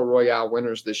the Battle Royale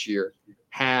winners this year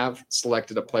have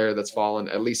selected a player that's fallen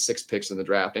at least 6 picks in the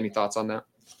draft. Any thoughts on that?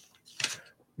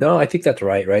 No, I think that's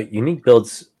right? Unique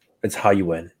builds, it's how you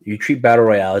win. You treat Battle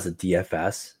Royale as a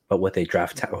DFS, but with a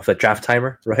draft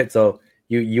timer, right? So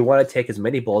you want to take as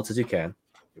many bullets as you can,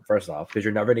 first off, because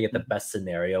you're never going to get the best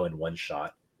scenario in one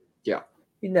shot. Yeah.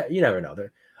 You never know.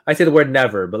 I say the word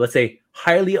never, but let's say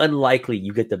highly unlikely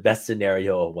you get the best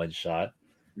scenario in one shot.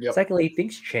 Yep. Secondly,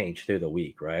 things change through the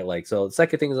week, right? So the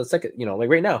second thing is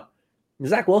right now,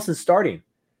 Zach Wilson's starting.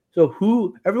 So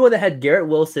everyone that had Garrett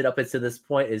Wilson up until this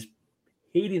point is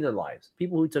hating their lives.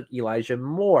 People who took Elijah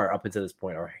Moore up until this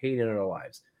point are hating their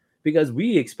lives because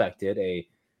we expected a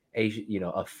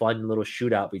fun little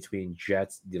shootout between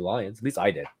Jets and the Lions. At least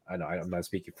I did. I know I'm not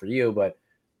speaking for you, but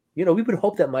we would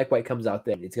hope that Mike White comes out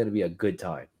there. It's going to be a good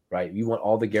time, right? We want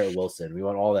all the Garrett Wilson. We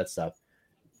want all that stuff.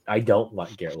 I don't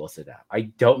want Garrett Wilson now. I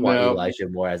don't want Elijah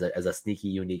Moore as a sneaky,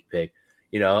 unique pick.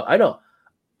 I don't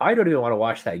even want to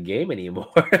watch that game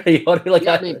anymore.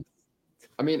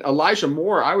 Elijah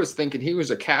Moore, I was thinking he was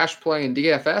a cash play in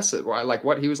DFS.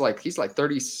 He was like, he's like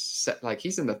 30, he's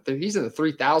in the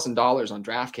 $3,000 on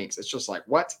DraftKings. It's just like,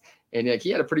 what? And he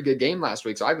had a pretty good game last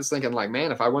week. So I was thinking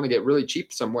man, if I want to get really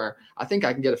cheap somewhere, I think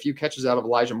I can get a few catches out of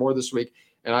Elijah Moore this week.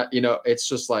 And it's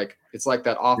just like, it's like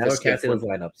that Office. Now we're canceling those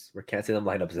lineups. We're canceling them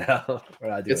lineups now. We're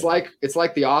not doing it's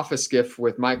like the Office gif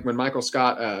with when Michael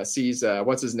Scott sees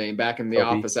what's his name back in the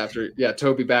office after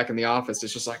Toby back in the office.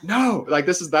 It's just like, no,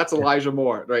 that's Elijah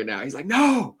Moore right now. He's like,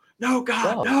 no,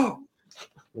 God, no.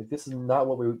 This is not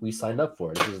what we signed up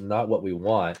for. This is not what we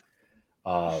want.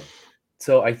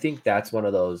 So I think that's one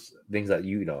of those things that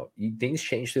things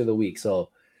change through the week. So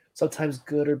sometimes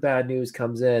good or bad news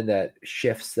comes in that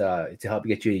shifts to help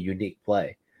get you a unique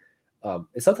play. And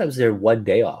sometimes they're one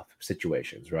day off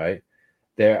situations, right?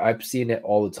 I've seen it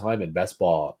all the time in best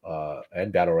ball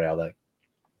and battle royale. That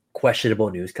questionable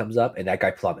news comes up and that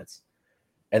guy plummets,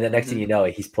 and the next thing you know,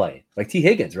 he's playing. Like T.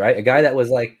 Higgins, right? A guy that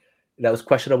was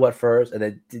questionable at first,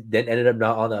 and then ended up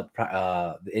not on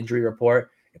the injury report.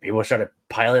 And people started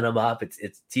piling him up.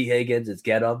 It's T. Higgins. It's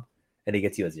get him, and he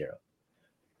gets you a 0.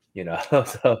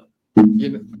 So.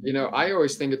 I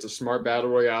always think it's a smart battle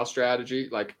royale strategy.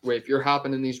 Like, if you're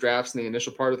hopping in these drafts in the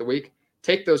initial part of the week,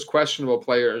 take those questionable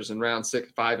players in round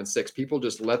 6, 5, and 6. People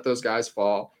just let those guys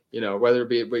fall. Whether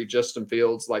it be Justin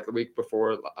Fields like the week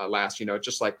before last.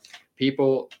 Just like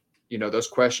people. Those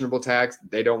questionable tags.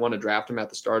 They don't want to draft them at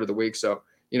the start of the week. So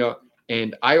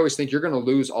and I always think you're going to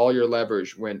lose all your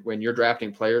leverage when you're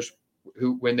drafting players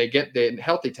who, when they get the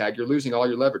healthy tag, you're losing all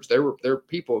your leverage. There are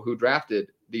people who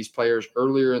drafted these players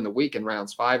earlier in the week in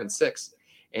rounds 5 and 6.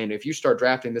 And if you start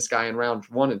drafting this guy in round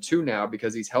 1 and 2 now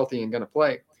because he's healthy and going to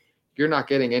play, you're not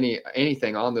getting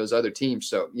anything on those other teams.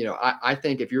 So, I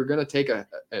think if you're going to take a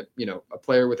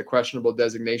player with a questionable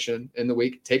designation in the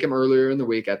week, take him earlier in the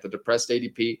week at the depressed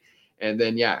ADP. And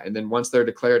then once they're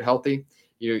declared healthy,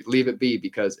 leave it be,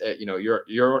 because you're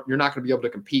not going to be able to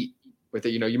compete with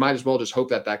it. You might as well just hope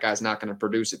that guy's not going to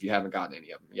produce if you haven't gotten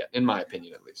any of them yet, in my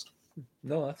opinion, at least.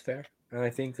 No, that's fair. And I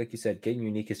think, like you said, getting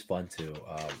unique is fun too.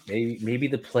 Maybe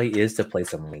the play is to play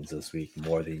some wings this week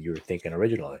more than you were thinking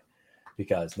originally,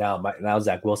 because now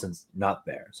Zach Wilson's not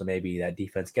there, so maybe that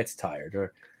defense gets tired,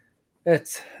 or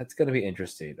it's going to be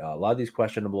interesting. A lot of these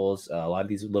questionables, a lot of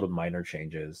these little minor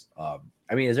changes.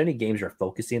 Is there any games you're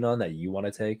focusing on that you want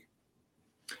to take?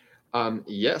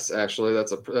 Yes, actually,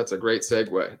 that's a great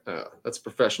segue. That's a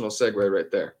professional segue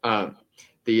right there.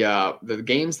 The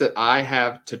games that I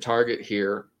have to target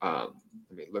here,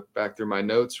 let me look back through my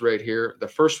notes right here. The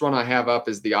first one I have up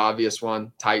is the obvious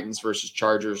one: Titans versus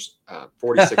Chargers,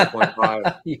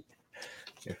 46.5.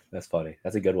 That's funny.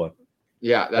 That's a good one.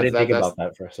 Yeah, I didn't think about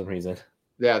that for some reason.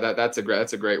 Yeah, that's a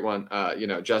great one.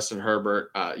 Justin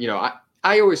Herbert.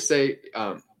 I always say,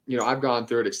 I've gone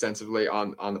through it extensively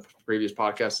on the previous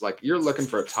podcast. Like, you're looking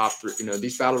for a top 3.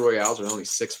 These battle royales are only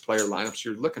 6-player lineups.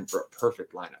 You're looking for a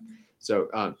perfect lineup.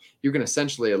 So you can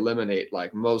essentially eliminate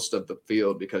like most of the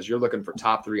field because you're looking for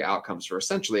top 3 outcomes for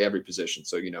essentially every position.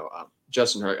 So,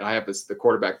 Justin Herbert, I have the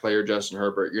quarterback player, Justin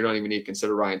Herbert. You don't even need to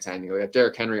consider Ryan Tannehill. You have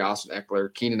Derrick Henry, Austin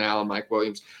Eckler, Keenan Allen, Mike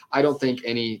Williams. I don't think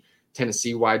any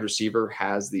Tennessee wide receiver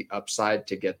has the upside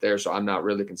to get there. So I'm not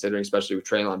really considering, especially with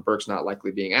Treylon Burks not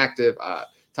likely being active.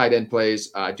 Tight end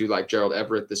plays. I do like Gerald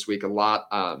Everett this week a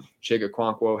lot. Chig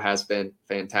Okonkwo has been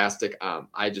fantastic.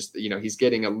 He's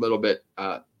getting a little bit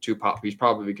too pop. He's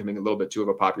probably becoming a little bit too of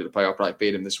a popular play. I'll probably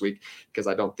fade him this week because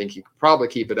I don't think he could probably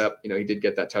keep it up. He did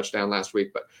get that touchdown last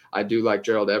week, but I do like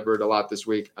Gerald Everett a lot this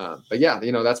week. But yeah,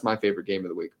 that's my favorite game of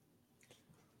the week.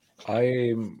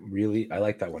 I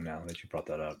like that one now that you brought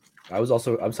that up.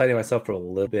 I'm citing myself for a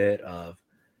little bit of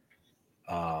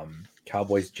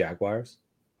Cowboys Jaguars.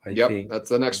 I think that's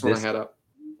the next one I had up.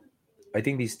 I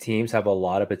think these teams have a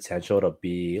lot of potential to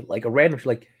be like a random,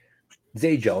 like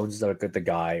Zay Jones is the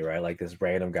guy, right? Like this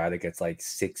random guy that gets like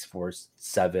 6 or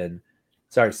 7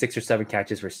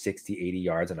 catches for 60, 80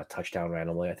 yards and a touchdown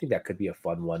randomly. I think that could be a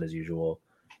fun one as usual.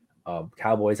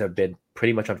 Cowboys have been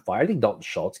pretty much on fire. I think Dalton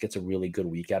Schultz gets a really good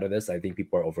week out of this. I think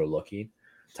people are overlooking.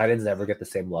 Tight ends never get the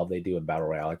same love they do in Battle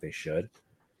Royale like they should.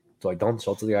 So like Dalton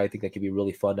Schultz is the guy I think that could be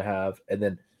really fun to have. And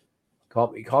then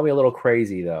call me a little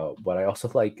crazy though, but I also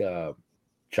like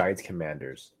Giants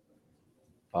Commanders.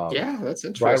 Yeah, that's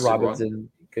interesting. Brian Robinson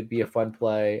could be a fun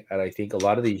play. And I think a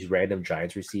lot of these random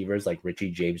Giants receivers like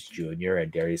Richie James Jr.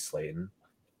 and Darius Slayton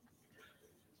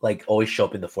like always show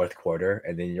up in the fourth quarter,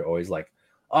 and then you're always like,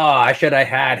 oh, I should have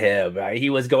had him. He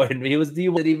wasn't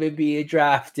even being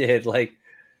drafted. Like,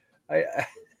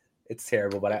 it's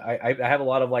terrible. But I have a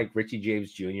lot of like Richie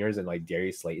James Juniors and like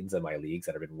Darius Slaytons in my leagues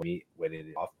that have been winning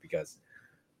it off because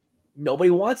nobody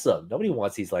wants them. Nobody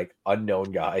wants these like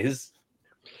unknown guys.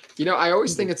 I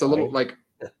always think it's a little like,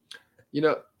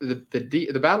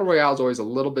 the battle royale is always a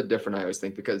little bit different. I always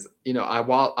think because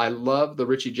while I love the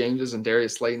Richie Jameses and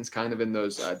Darius Slaytons kind of in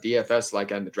those DFS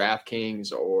like on the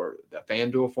DraftKings or the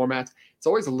FanDuel formats, it's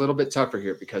always a little bit tougher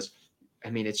here because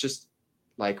it's just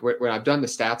like when I've done the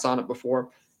stats on it before,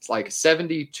 it's like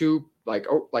 72, like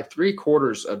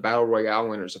 3/4 of battle royale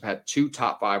winners have had 2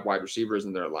 top 5 wide receivers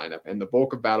in their lineup, and the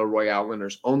bulk of battle royale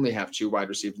winners only have 2 wide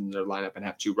receivers in their lineup and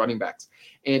have 2 running backs.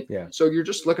 And so you're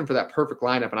just looking for that perfect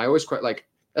lineup. And I always quite like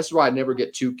That's why I never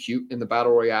get too cute in the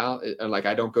battle royale. And like,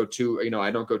 I don't go too,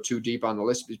 I don't go too deep on the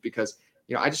list because,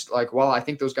 I just like, while I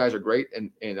think those guys are great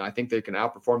and I think they can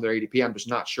outperform their ADP, I'm just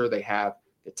not sure they have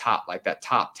the top, like that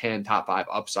top 10, top 5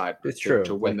 upside It's true.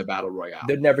 to win the battle royale.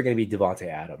 They're never going to be Devontae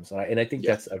Adams. And I think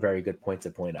that's a very good point to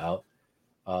point out.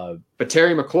 But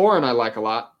Terry McLaurin, I like a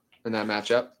lot in that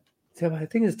matchup. So the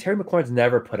thing is, Terry McLaurin's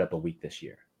never put up a week this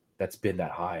year that's been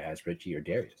that high as Richie or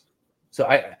Darius. So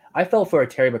I fell for a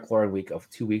Terry McLaurin week of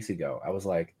 2 weeks ago. I was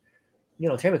like,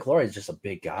 Terry McLaurin is just a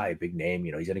big guy, big name.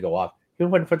 He's going to go off. He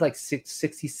went for like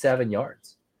 67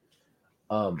 yards.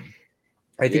 I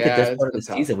think at this point of the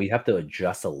season, we have to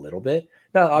adjust a little bit.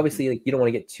 Now, obviously, like, you don't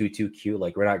want to get too cute.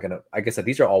 Like, we're not going to, like I said,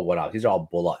 these are all one-offs. These are all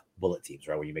bullet teams,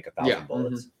 right? When you make 1,000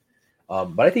 bullets.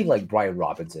 But I think like Brian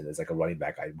Robinson is like a running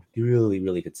back I really,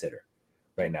 really consider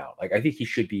right now. Like, I think he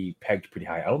should be pegged pretty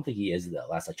high. I don't think he is the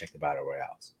last I checked the battle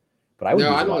royales. But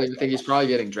I don't even think he's probably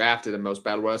getting drafted in most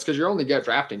battle royals because you're only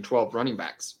drafting 12 running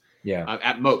backs. Yeah,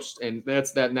 at most, and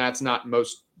that's not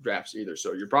most drafts either.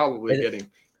 So you're probably getting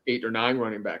 8 or 9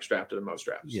 running backs drafted in most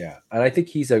drafts. Yeah, and I think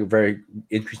he's a very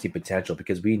interesting potential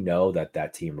because we know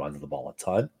that team runs the ball a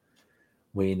ton.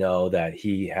 We know that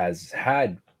he has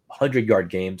had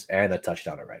 100-yard games and a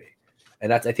touchdown already,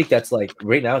 and I think that's like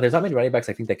right now. There's not many running backs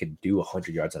I think that can do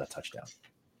 100 yards and a touchdown.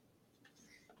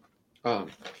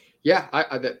 Yeah,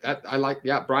 I like.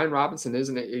 Yeah, Brian Robinson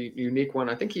isn't a unique one.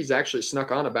 I think he's actually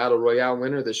snuck on a battle royale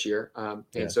winner this year,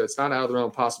 and so it's not out of the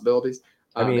realm of possibilities.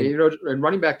 I mean, and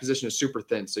running back position is super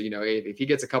thin, so if he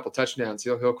gets a couple touchdowns,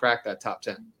 he'll crack that top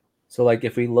 10. So like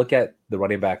if we look at the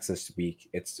running backs this week,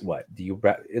 it's what do you?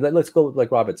 Let's go with like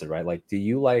Robinson, right? Like, do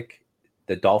you like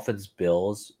the Dolphins,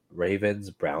 Bills, Ravens,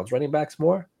 Browns running backs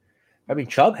more? I mean,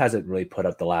 Chubb hasn't really put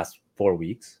up the last 4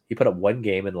 weeks. He put up 1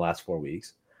 game in the last 4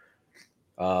 weeks.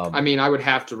 I mean, I would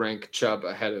have to rank Chubb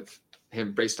ahead of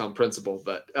him based on principle,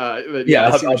 but yeah,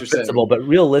 on principle. But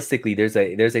realistically, there's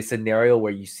a scenario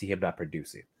where you see him not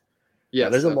producing. Yeah,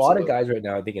 there's absolutely a lot of guys right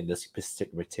now. I think in this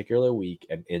particular week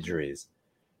and injuries,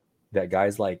 that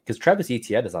guys like because Travis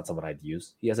Etienne is not someone I'd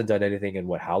use. He hasn't done anything in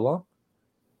how long?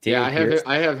 I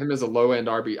have him as a low end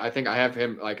RB. I think I have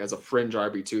him like as a fringe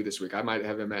RB2 this week. I might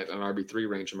have him at an RB3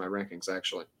 range in my rankings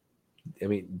actually. I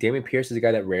mean, Dameon Pierce is a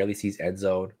guy that rarely sees end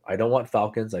zone. I don't want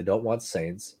Falcons. I don't want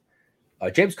Saints.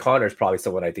 James Conner is probably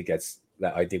someone I think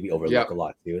we overlook a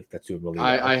lot too. That's doing really well.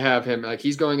 I have him like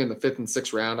he's going in the 5th and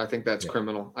 6th round. I think that's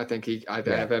criminal. I think I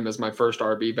have him as my first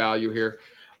RB value here.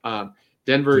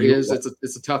 Denver it's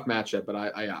a tough matchup, but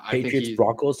I Patriots, think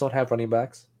Broncos don't have running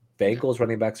backs. Bengals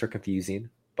running backs are confusing.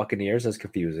 Buccaneers is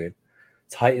confusing.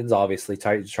 Titans obviously.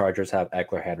 Titans Chargers have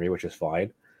Eckler Henry, which is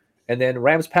fine. And then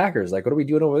Rams Packers, like what are we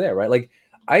doing over there, right? Like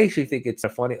I actually think it's a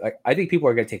funny. Like I think people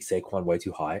are going to take Saquon way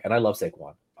too high, and I love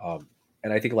Saquon.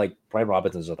 And I think like Brian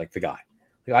Robinson is like the guy.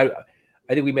 Like,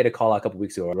 I think we made a call out a couple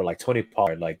weeks ago where like Tony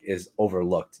Pollard like is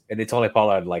overlooked, and then Tony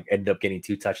Pollard like ended up getting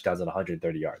 2 touchdowns and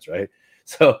 130 yards, right?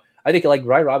 So I think like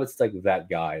Brian Robinson's like that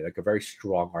guy, like a very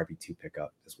strong RB2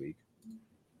 pickup this week.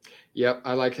 Yep,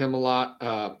 I like him a lot.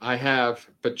 I have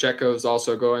Pacheco's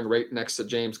also going right next to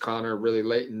James Conner really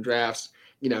late in drafts.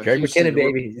 Jerry McKinnon,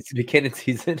 baby, it's McKinnon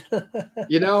season.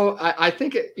 I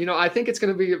think it's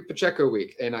going to be a Pacheco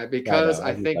week, and I think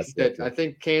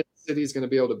Kansas City is going to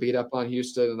be able to beat up on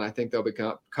Houston, and I think they'll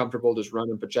become comfortable just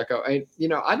running Pacheco. And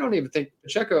I don't even think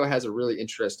Pacheco has a really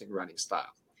interesting running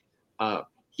style.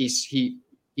 He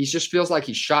just feels like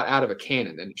he's shot out of a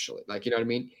cannon initially. Like you know what I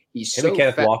mean? He's so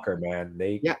Kenneth Walker, man.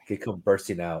 They come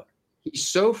bursting out. He's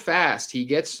so fast. He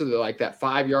gets to that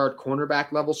 5-yard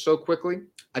cornerback level so quickly.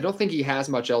 I don't think he has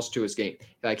much else to his game.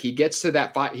 Like he gets to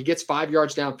that 5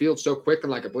 yards downfield so quick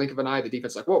and like a blink of an eye, the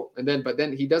defense like, whoa. But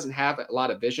then he doesn't have a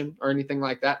lot of vision or anything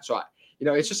like that. So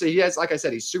it's just, he has, like I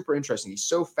said, he's super interesting. He's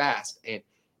so fast. And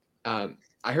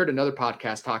I heard another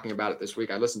podcast talking about it this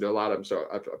week. I listened to a lot of them, so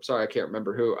I'm sorry I can't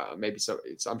remember who.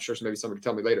 I'm sure maybe somebody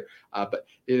tell me later. But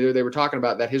they were talking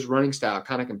about that his running style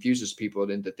kind of confuses people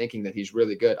into thinking that he's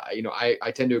really good.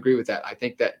 I tend to agree with that. I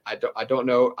think that I don't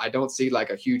know. I don't see like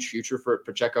a huge future for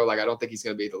Pacheco. Like I don't think he's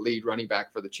going to be the lead running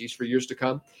back for the Chiefs for years to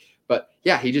come. But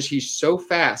yeah, he's so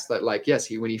fast that like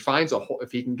yes, when he finds a hole,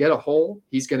 if he can get a hole,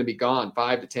 he's going to be gone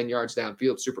 5 to 10 yards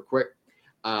downfield super quick.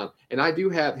 And I do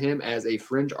have him as a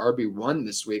fringe RB1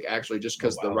 this week, actually, just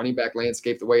because the running back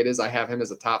landscape, the way it is, I have him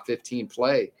as a top 15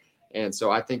 play. And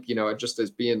so I think, just as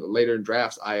being later in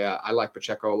drafts, I like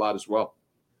Pacheco a lot as well.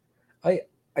 I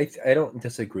don't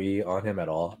disagree on him at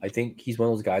all. I think he's one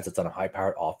of those guys that's on a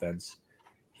high-powered offense.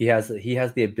 He has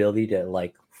the ability to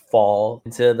like fall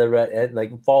into the red end,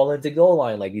 like fall into goal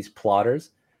line, like these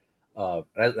plotters. That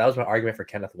was my argument for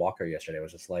Kenneth Walker yesterday. It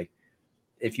was just like,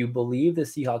 if you believe the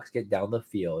Seahawks get down the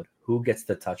field, who gets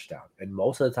the touchdown? And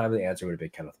most of the time, the answer would have been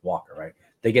Kenneth Walker, right?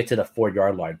 They get to the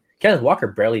 4-yard line. Kenneth Walker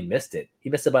barely missed it. He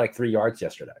missed about like 3 yards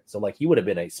yesterday. So like he would have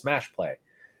been a smash play.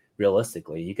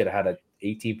 Realistically, he could have had an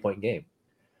 18-point game.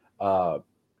 But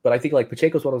I think like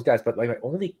Pacheco's one of those guys. But like my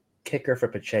only kicker for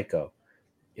Pacheco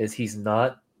is he's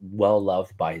not well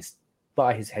loved by his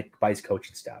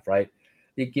coaching staff, right?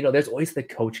 You know, there's always the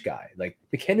coach guy. Like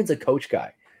McKinnon's a coach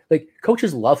guy. Like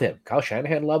coaches love him. Kyle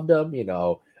Shanahan loved him. You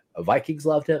know, Vikings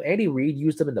loved him. Andy Reid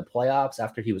used him in the playoffs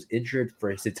after he was injured for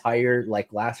his entire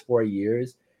like last 4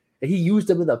 years, and he used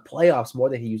him in the playoffs more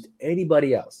than he used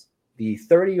anybody else. The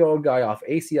 30-year-old guy off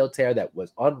ACL tear that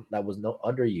was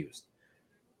underused.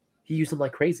 He used him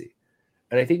like crazy,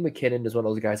 and I think McKinnon is one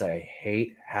of those guys I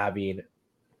hate having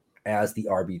as the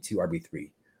RB2, RB3,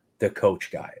 the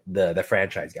coach guy, the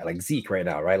franchise guy, like Zeke right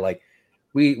now, right? Like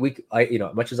I you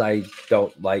know, much as I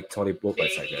don't like Tony Pollard,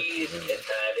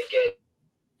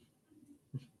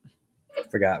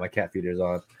 forgot my cat feeder's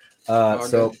on.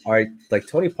 So I like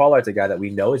Tony Pollard's a guy that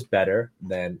we know is better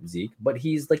than Zeke, but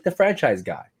he's like the franchise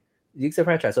guy. Zeke's a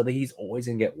franchise, so that he's always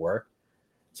gonna get work.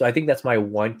 So I think that's my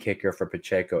one kicker for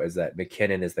Pacheco is that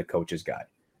McKinnon is the coach's guy.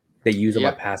 They use him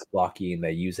at pass blocking, and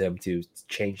they use him to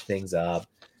change things up,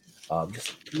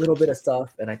 just a little bit of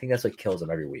stuff, and I think that's what kills him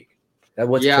every week. That's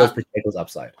what kills Pacheco's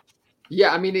upside.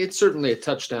 Yeah, I mean it's certainly a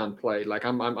touchdown play. Like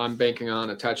I'm banking on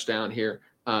a touchdown here.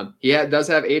 He does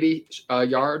have 80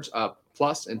 yards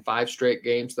plus in 5 straight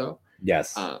games, though.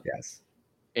 Yes, yes.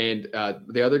 And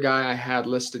the other guy I had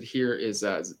listed here is,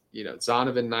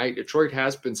 Zonovan Knight. Detroit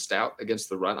has been stout against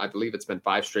the run. I believe it's been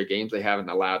 5 straight games. They haven't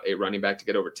allowed a running back to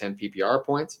get over 10 PPR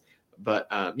points. But,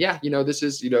 this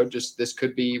is, this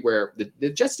could be where the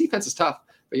Jets defense is tough.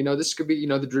 But, this could be,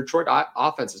 the Detroit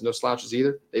offense is no slouches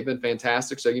either. They've been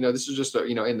fantastic. So, this is just,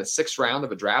 in the 6th round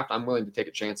of a draft, I'm willing to take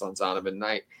a chance on Zonovan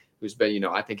Knight, who's been,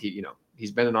 I think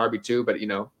he's been an RB2, but,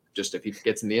 just if he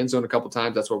gets in the end zone a couple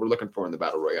times, that's what we're looking for in the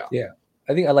Battle Royale. Yeah.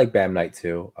 I think I like Bam Knight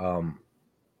too.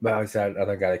 But I said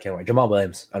another guy that can't wait. Jamal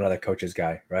Williams, another coach's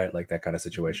guy, right? Like that kind of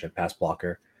situation, pass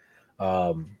blocker.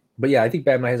 But yeah, I think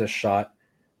Bam Knight has a shot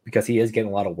because he is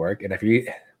getting a lot of work. And if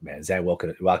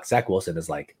Zach Wilson is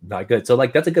like not good. So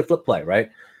like that's a good flip play,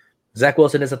 right? Zach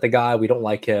Wilson isn't the guy. We don't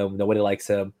like him. Nobody likes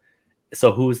him.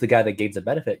 So who's the guy that gains a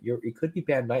benefit? It could be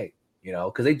Bam Knight,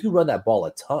 because they do run that ball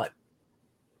a ton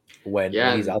when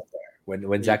he's out there,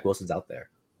 when Zach Wilson's out there.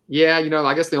 Yeah,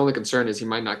 I guess the only concern is he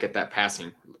might not get that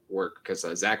passing work because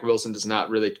Zach Wilson does not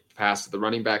really pass to the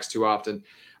running backs too often.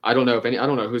 I don't know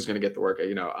who's going to get the work,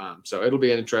 so it'll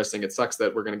be interesting. It sucks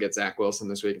that we're going to get Zach Wilson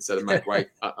this week instead of Mike White.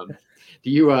 Do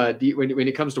you when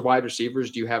it comes to wide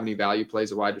receivers, do you have any value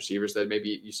plays of wide receivers that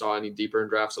maybe you saw any deeper in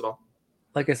drafts at all?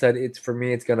 Like I said, it's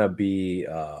going to be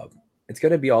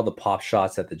all the pop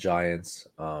shots at the Giants.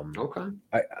 Okay.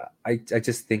 I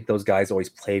just think those guys always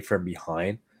play from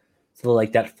behind. So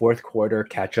like that 4th quarter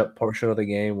catch-up portion of the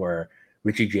game where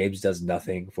Richie James does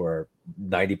nothing for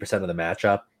 90% of the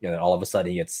matchup, and then all of a sudden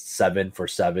he gets 7 for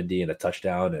 70 and a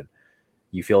touchdown, and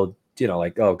you feel,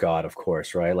 like, oh God, of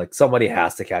course, right? Like somebody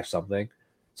has to catch something.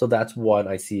 So that's one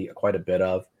I see quite a bit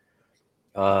of.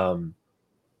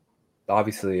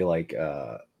 Obviously, like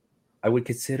I would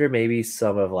consider maybe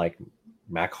some of like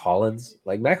Mac Hollins.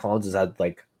 Like Mac Hollins has had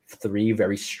like 3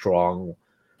 very strong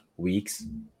weeks.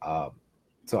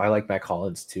 So I like Mac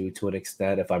Hollins too, to an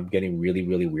extent, if I'm getting really,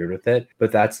 really weird with it.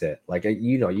 But that's it. Like,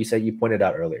 you pointed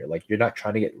out earlier, like you're not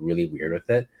trying to get really weird with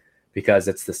it because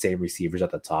it's the same receivers at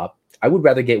the top. I would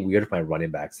rather get weird with my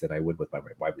running backs than I would with my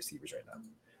wide receivers right now.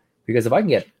 Because if I can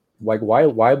get, like, why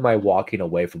am I walking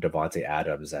away from Devontae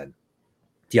Adams and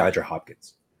DeAndre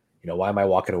Hopkins? Why am I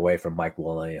walking away from Mike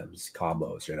Williams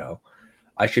combos?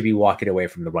 I should be walking away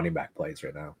from the running back plays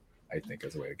right now, I think,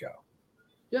 is the way to go.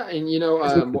 Yeah, and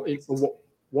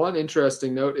one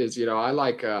interesting note is, I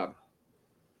like to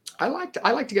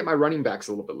get my running backs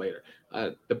a little bit later.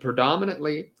 The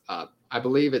predominantly, I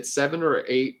believe it's 7 or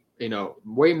 8,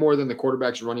 way more than the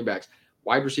quarterbacks and running backs,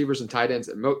 wide receivers and tight ends.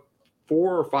 And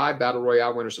 4 or 5 Battle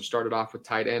Royale winners have started off with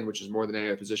tight end, which is more than any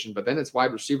other position. But then it's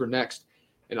wide receiver next.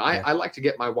 And I like to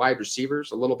get my wide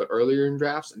receivers a little bit earlier in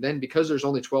drafts. And then because there's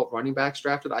only 12 running backs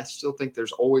drafted, I still think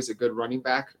there's always a good running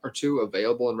back or 2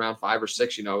 available in round 5 or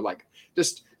 6, like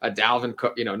just a Dalvin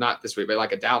Cook, not this week, but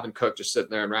like a Dalvin Cook just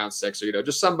sitting there in round 6, or,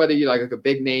 just somebody like a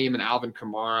big name, and Alvin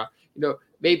Kamara,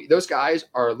 maybe those guys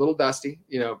are a little dusty,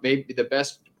 maybe their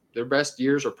best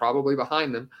years are probably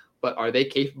behind them, but are they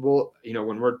capable,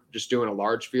 when we're just doing a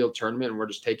large field tournament and we're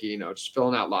just taking, just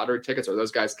filling out lottery tickets, are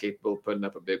those guys capable of putting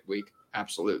up a big week?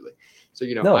 Absolutely. So,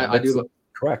 I do look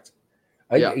correct.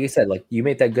 Yeah. Like you said, like you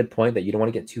made that good point that you don't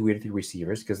want to get too weird with your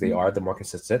receivers because they are the more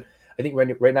consistent. I think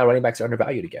right now running backs are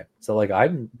undervalued again. So like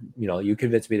you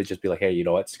convinced me to just be like, hey, you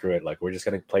know what, screw it. Like we're just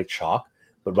gonna play chalk,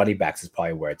 but running backs is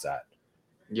probably where it's at.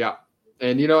 Yeah.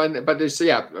 And but there's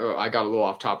I got a little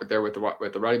off topic there with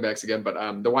the running backs again,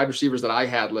 but the wide receivers that I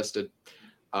had listed,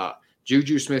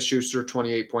 Juju Smith-Schuster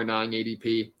 28.9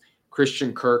 ADP,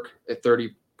 Christian Kirk at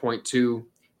 30.2,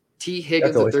 T That's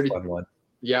Higgins at always a 30. fun one.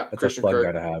 Yeah, That's a Christian fun guy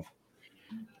Kirk. to have.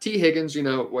 T Higgins,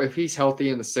 if he's healthy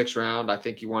in the 6th round, I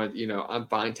think you want, I'm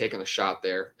fine taking a shot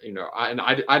there. I'm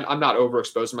not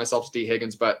overexposing myself to T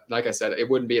Higgins, but like I said, it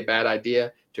wouldn't be a bad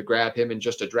idea to grab him in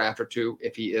just a draft or two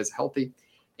if he is healthy.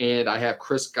 And I have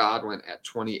Chris Godwin at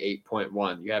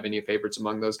 28.1. You have any favorites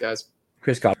among those guys?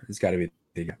 Chris Godwin has got to be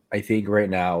the guy. I think right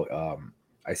now,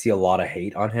 I see a lot of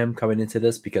hate on him coming into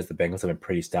this because the Bengals have been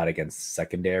pretty stout against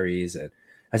secondaries, and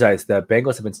the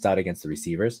Bengals have been stout against the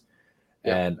receivers.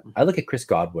 Yeah. And I look at Chris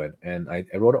Godwin, and I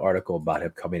wrote an article about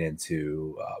him coming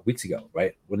into weeks ago.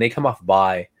 Right when they come off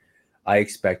bye, I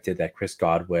expected that Chris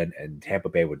Godwin and Tampa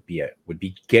Bay would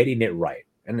be getting it right.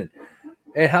 And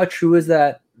how true is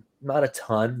that? Not a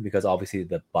ton, because obviously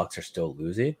the Bucks are still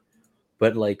losing.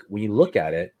 But like when you look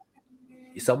at it,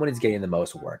 someone is getting the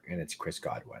most work, and it's Chris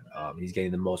Godwin. He's getting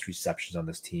the most receptions on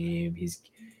this team.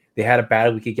 They had a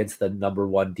bad week against the number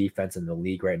 1 defense in the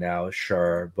league right now,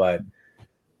 sure, but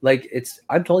like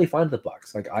I'm totally fine with the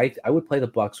Bucks. Like I would play the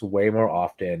Bucks way more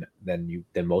often than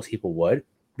most people would,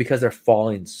 because they're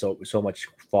falling so much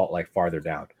farther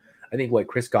down. I think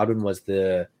Chris Godwin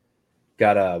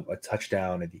got a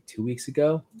touchdown, I think 2 weeks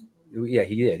ago. Yeah,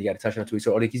 he did. He got a touchdown 2 weeks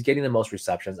ago. Like he's getting the most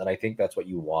receptions, and I think that's what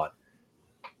you want.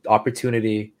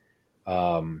 Opportunity,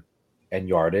 and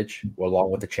yardage,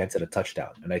 along with the chance at a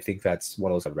touchdown. And I think that's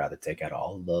one of those I'd rather take out of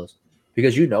all of those,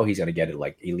 because he's going to get it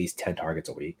like at least 10 targets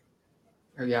a week.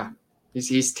 Yeah,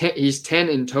 he's 10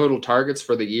 in total targets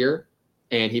for the year,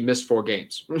 and he missed 4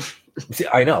 games.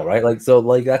 I know, right? Like so,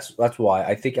 like that's why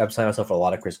I think I'm signing myself for a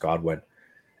lot of Chris Godwin.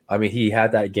 I mean, he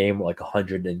had that game like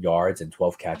 100 yards and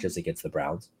 12 catches against the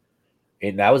Browns,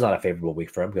 and that was not a favorable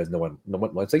week for him because no one.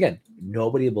 Once again,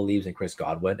 nobody believes in Chris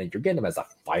Godwin, and you're getting him as a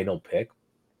final pick,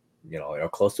 or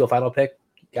close to a final pick.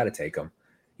 You got to take him.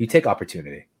 You take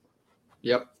opportunity.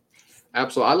 Yep,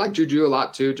 absolutely. I like Juju a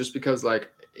lot too, just because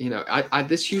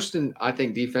this Houston, I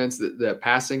think defense, the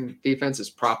passing defense is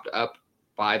propped up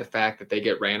by the fact that they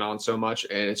get ran on so much,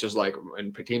 and it's just like,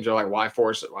 and teams are like, why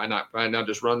force it? Why not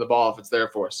just run the ball if it's there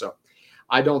for us? So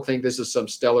I don't think this is some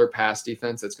stellar pass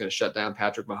defense that's going to shut down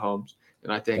Patrick Mahomes.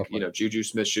 And I think, Juju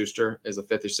Smith-Schuster is a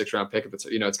 5th or 6th round pick. If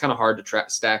it's kind of hard to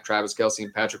stack Travis Kelce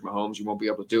and Patrick Mahomes. You won't be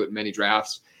able to do it in many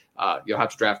drafts. You'll have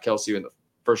to draft Kelce in the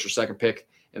 1st or 2nd pick,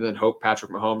 and then hope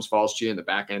Patrick Mahomes falls to you in the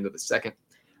back end of the 2nd.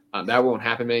 That won't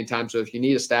happen many times. So if you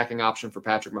need a stacking option for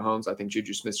Patrick Mahomes, I think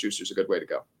Juju Smith-Schuster is a good way to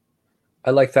go. I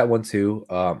like that one too.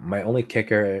 My only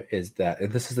kicker is that,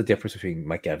 and this is the difference between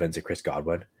Mike Evans and Chris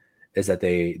Godwin, is that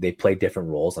they play different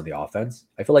roles on the offense.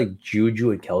 I feel like Juju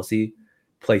and Kelce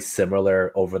play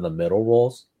similar over the middle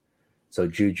roles. So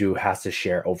Juju has to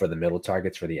share over the middle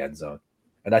targets for the end zone.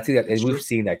 And we've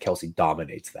seen that Kelce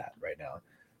dominates that right now.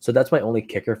 So that's my only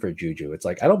kicker for Juju. It's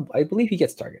like, I believe he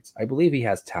gets targets. I believe he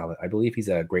has talent. I believe he's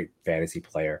a great fantasy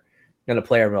player and a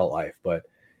player in real life. But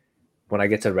when I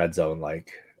get to red zone,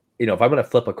 like, if I'm going to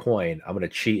flip a coin, I'm going to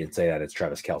cheat and say that it's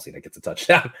Travis Kelce that gets a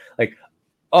touchdown. Like,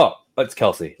 oh, it's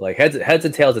Kelce. Like heads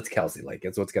and tails, it's Kelce. Like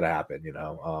it's what's going to happen,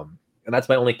 and that's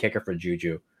my only kicker for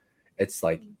Juju. It's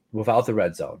like without the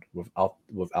red zone,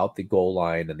 without the goal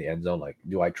line and the end zone, like,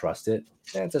 do I trust it?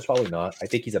 The answer's probably not. I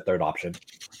think he's a 3rd option.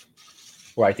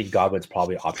 Where I think Godwin's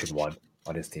probably option 1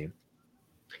 on his team.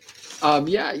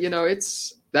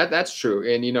 It's that's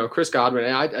true. And, Chris Godwin,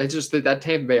 I just think that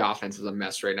Tampa Bay offense is a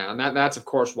mess right now. And that's, of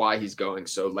course, why he's going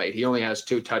so late. He only has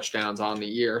 2 touchdowns on the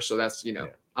year. So that's,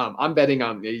 I'm betting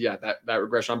on, that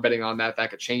regression. I'm betting on that. That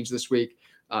could change this week.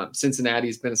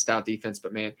 Cincinnati's been a stout defense,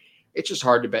 but, man, it's just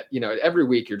hard to bet. Every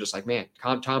week you're just like, man,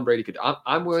 Tom Brady could.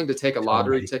 I'm willing to take a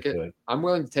lottery ticket. I'm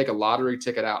willing to take a lottery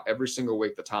ticket out every single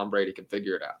week that Tom Brady can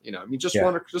figure it out. Just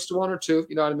one or two.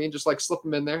 You know what I mean? Just like slip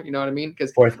them in there. You know what I mean?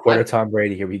 Because 4th quarter Tom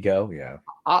Brady. Here we go. Yeah.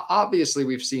 Obviously,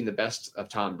 we've seen the best of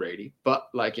Tom Brady, but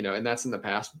and that's in the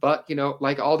past. But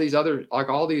like all these other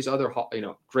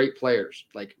great players,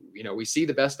 we see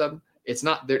the best of them. It's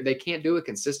not they can't do it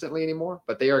consistently anymore,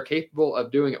 but they are capable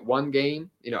of doing it one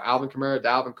game. Alvin Kamara,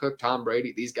 Dalvin Cook, Tom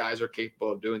Brady, these guys are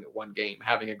capable of doing it one game,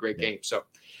 having a great game. So,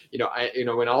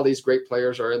 when all these great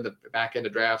players are in the back end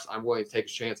of drafts, I'm willing to take a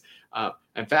chance.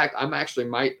 In fact, I'm actually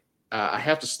might I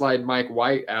have to slide Mike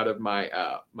White out of my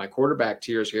my quarterback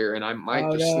tiers here, and I might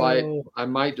Oh just no.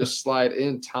 slide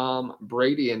in Tom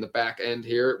Brady in the back end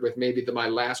here with maybe my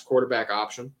last quarterback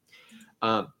option.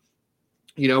 Um,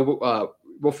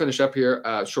 we'll finish up here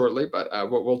shortly, but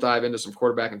we'll dive into some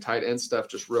quarterback and tight end stuff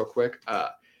just real quick.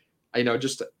 I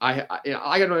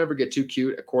don't ever get too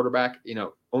cute at quarterback.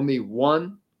 Only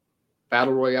one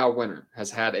Battle Royale winner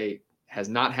has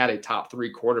not had a top 3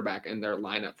 quarterback in their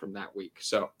lineup from that week.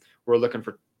 So we're looking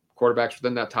for quarterbacks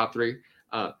within that top 3.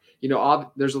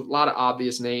 There's a lot of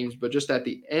obvious names, but just at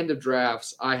the end of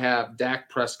drafts, I have Dak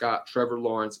Prescott, Trevor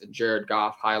Lawrence, and Jared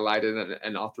Goff highlighted,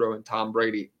 and I'll throw in Tom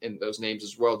Brady in those names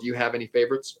as well. Do you have any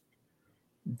favorites?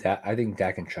 I think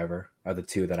Dak and Trevor are the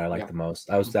 2 that I like Yeah. the most.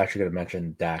 I was actually going to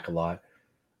mention Dak a lot.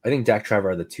 I think Dak,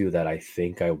 Trevor are the 2 that I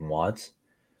think I want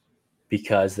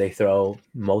because they throw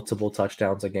multiple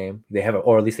touchdowns a game. They have,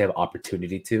 or at least they have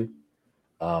opportunity to.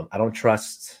 I don't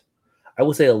trust. I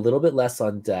will say a little bit less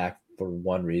on Dak for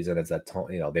one reason is that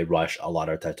they rush a lot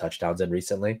of touchdowns in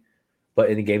recently, but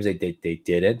in the games they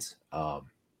didn't.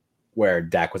 Where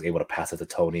Dak was able to pass it to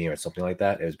Tony or something like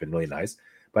that, it's been really nice.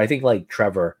 But I think like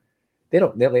Trevor, they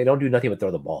don't do nothing but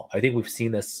throw the ball. I think we've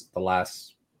seen this the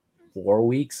last 4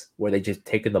 weeks where they just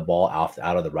taken the ball out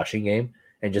of the rushing game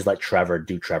and just let Trevor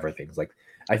do Trevor things. Like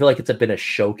I feel like been a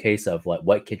showcase of like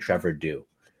what can Trevor do,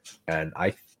 and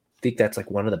I think that's like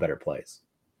one of the better plays.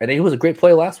 And he was a great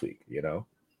play last week.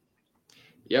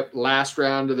 Yep, last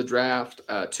round of the draft,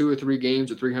 2 or 3 games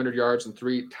with 300 yards and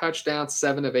 3 touchdowns,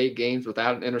 7 of 8 games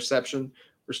without an interception.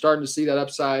 We're starting to see that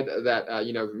upside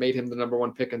that made him the number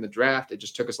 1 pick in the draft. It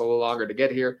just took us a little longer to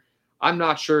get here. I'm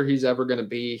not sure he's ever going to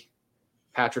be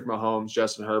Patrick Mahomes,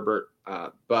 Justin Herbert,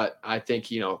 but I think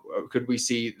could we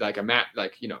see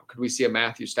could we see a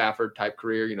Matthew Stafford type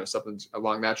career? Something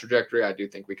along that trajectory. I do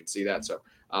think we could see that. So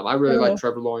I really like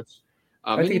Trevor Lawrence.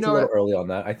 I think it's a little early on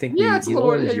that. I think it's a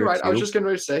little. Yeah, you're right. 2. I was just getting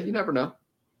ready to say, you never know.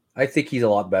 I think he's a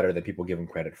lot better than people give him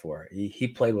credit for. He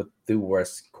played with the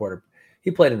worst quarter.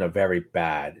 He played in a very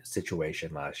bad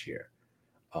situation last year.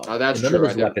 That's true. None of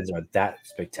his weapons are that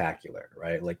spectacular,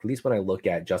 right? Like at least when I look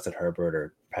at Justin Herbert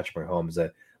or Patrick Mahomes,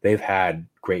 that they've had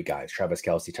great guys: Travis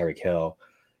Kelce, Tyreek Hill,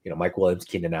 Mike Williams,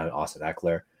 Keenan Allen, Austin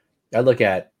Eckler. I look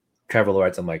at Trevor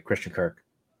Lawrence, I'm like Christian Kirk,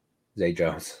 Zay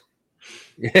Jones,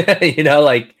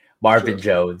 like Marvin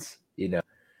Jones, who's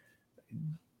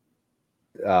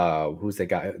the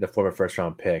guy, the former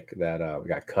first-round pick that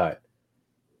got cut?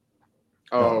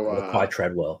 Quad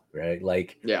Treadwell, right?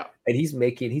 Like, yeah, and he's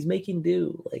making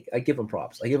do. Like, I give him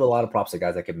props. I give a lot of props to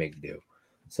guys that can make do.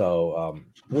 So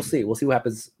we'll see what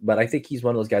happens. But I think he's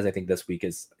one of those guys. I think this week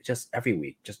is just every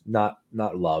week, just not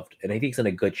loved, and I think he's in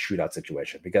a good shootout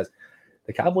situation because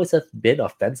the Cowboys have been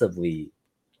offensively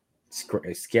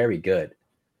scary good.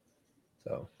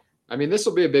 So. I mean, this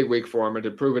will be a big week for him, and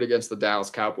to prove it against the Dallas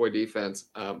Cowboy defense,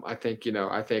 I think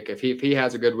if he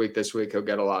has a good week this week, he'll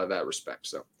get a lot of that respect.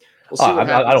 So we'll see.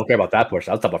 I don't care about that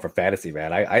portion. I was talking about for fantasy,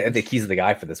 man. I think he's the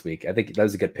guy for this week. I think that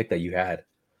was a good pick that you had.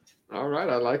 All right,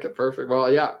 I like it. Perfect. Well,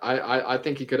 yeah, I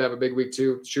think he could have a big week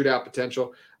too. Shootout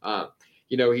potential.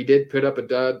 He did put up a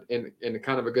dud in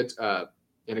kind of a good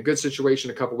in a good situation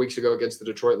a couple weeks ago against the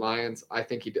Detroit Lions. I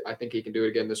think he can do it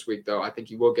again this week, though. I think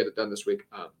he will get it done this week.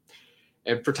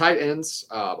 And for tight ends,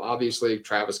 obviously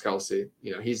Travis Kelce,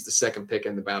 he's the second pick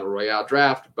in the Battle Royale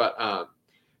draft. But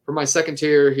for my second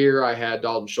tier here, I had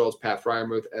Dalton Schultz, Pat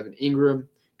Freiermuth, Evan Ingram.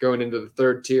 Going into the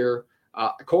third tier,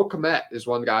 Cole Kmet is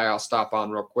one guy I'll stop on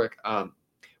real quick.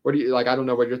 What do you like? I don't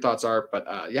know what your thoughts are, but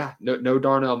no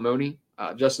Darnell Mooney.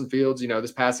 Justin Fields,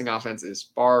 this passing offense is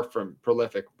far from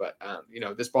prolific, but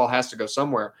this ball has to go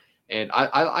somewhere. And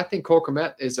I think Cole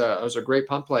Kmet is a great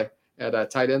punt play at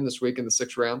tight end this week in the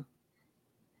 6th round.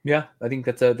 Yeah, I think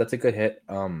that's a good hit.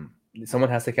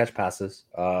 Someone has to catch passes.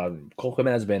 Cole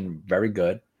Kmet has been very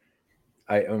good.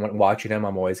 When watching him,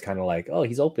 I'm always kind of like, oh,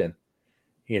 he's open,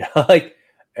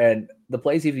 and the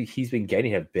plays he's been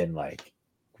getting have been like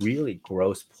really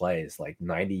gross plays, like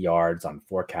 90 yards on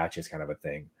 4 catches, kind of a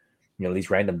thing.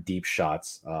 These random deep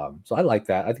shots. So I like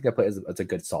that. I think that play it's a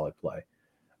good solid play.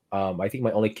 I think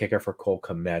my only kicker for Cole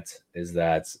Kmet is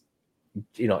that.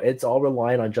 It's all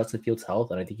reliant on Justin Fields'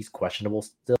 health, and I think he's questionable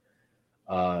still.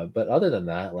 But other than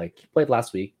that, like he played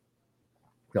last week.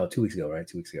 No, 2 weeks ago, right?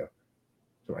 2 weeks ago.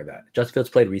 Something like that. Justin Fields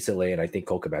played recently, and I think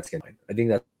Cole Kmet's going to win. I think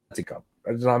that's a go.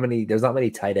 There's not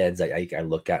many tight ends that I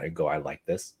look at and go, I like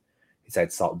this.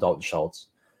 Besides Dalton Schultz.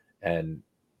 And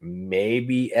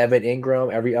maybe Evan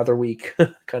Ingram every other week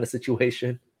kind of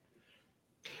situation.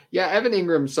 Yeah, Evan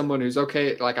Ingram's someone who's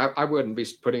okay. Like I wouldn't be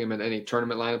putting him in any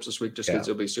tournament lineups this week just because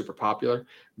Yeah, he'll be super popular.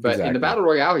 But in the exactly. battle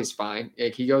royale, he's fine.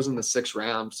 Like, he goes in the 6th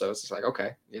round, so it's just like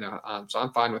okay, so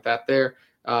I'm fine with that there.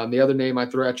 The other name I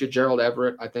threw at you, Gerald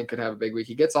Everett, I think could have a big week.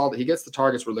 He gets the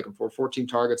targets we're looking for, 14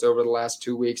 targets over the last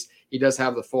 2 weeks. He does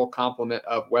have the full complement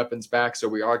of weapons back, so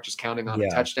we are just counting on a Yeah,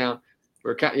 touchdown.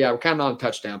 We're counting on a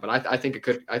touchdown, but I think it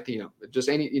could. I think just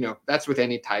any that's with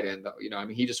any tight end though. I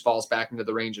mean, he just falls back into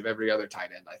the range of every other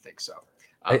tight end. I think so.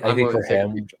 I I'm think willing to take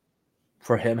a deep.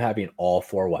 for him having all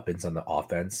 4 weapons on the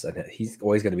offense, and he's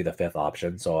always going to be the 5th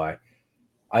option. So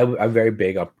I'm very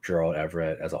big on Gerald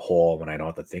Everett as a whole when I don't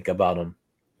have to think about him.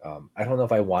 I don't know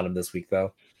if I want him this week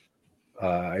though.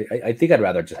 I think I'd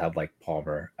rather just have like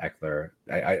Palmer, Eckler.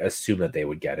 I assume that they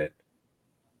would get it.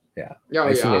 Yeah. Oh I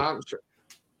assume yeah, I'm sure.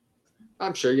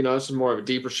 I'm sure. This is more of a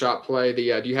deeper shot play. Do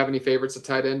you have any favorites at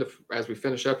tight end as we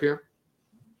finish up here?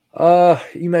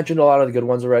 You mentioned a lot of the good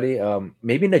ones already.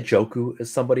 Maybe Njoku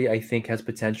is somebody I think has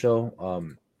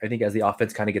potential. I think as the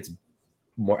offense kind of gets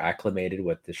more acclimated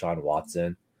with Deshaun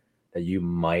Watson, that you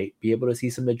might be able to see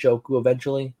some Njoku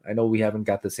eventually. I know we haven't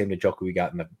got the same Njoku we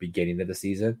got in the beginning of the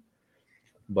season,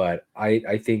 but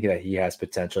I think that he has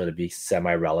potential to be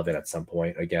semi-relevant at some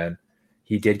point again.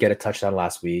 He did get a touchdown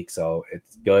last week, so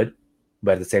it's good.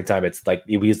 But at the same time, it's like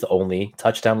he was the only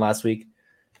touchdown last week.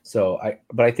 So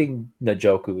I think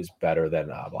Njoku is better than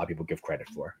a lot of people give credit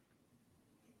for.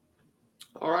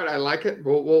 All right, I like it.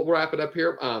 We'll wrap it up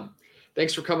here.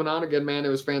 Thanks for coming on again, man. It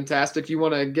was fantastic. You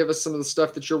want to give us some of the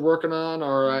stuff that you're working on,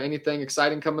 or anything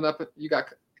exciting coming up you got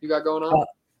going on?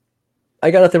 I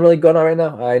got nothing really going on right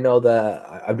now. I know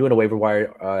that I'm doing a waiver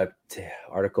wire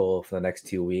article for the next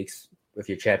 2 weeks with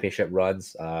your championship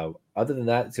runs. Other than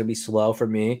that, it's gonna be slow for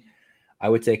me. I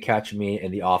would say catch me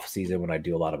in the off season when I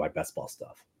do a lot of my best ball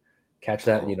stuff. Catch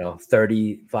that,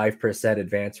 35%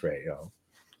 advance rate.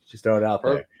 Just throw it out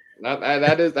there.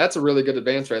 That's a really good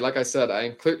advance rate. Like I said, I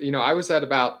include, I was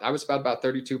about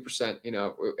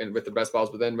 32%, and with the best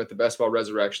balls, but then with the best ball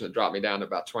resurrection, it dropped me down to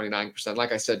about 29%.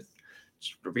 Like I said,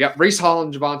 we got Breece Hall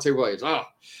and Javonte Williams.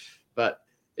 But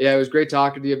yeah, it was great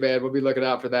talking to you, man. We'll be looking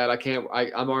out for that.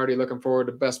 I'm already looking forward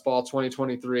to Best Ball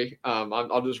 2023.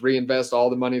 I'll just reinvest all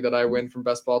the money that I win from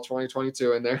Best Ball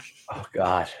 2022 in there. Oh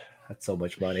God, that's so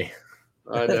much money.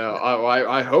 I know.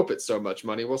 I hope it's so much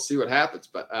money. We'll see what happens.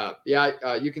 But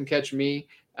you can catch me.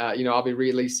 I'll be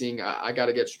releasing. I got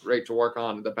to get straight to work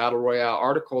on the Battle Royale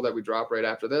article that we drop right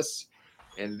after this.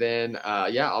 And then,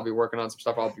 I'll be working on some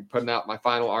stuff. I'll be putting out my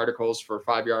final articles for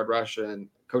 5 Yard Rush and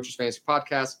Coaches Fantasy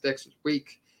Podcast next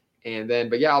week. And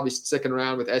then, I'll be sticking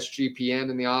around with SGPN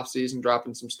in the off season,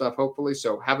 dropping some stuff, hopefully.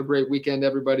 So have a great weekend,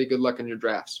 everybody. Good luck in your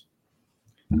drafts.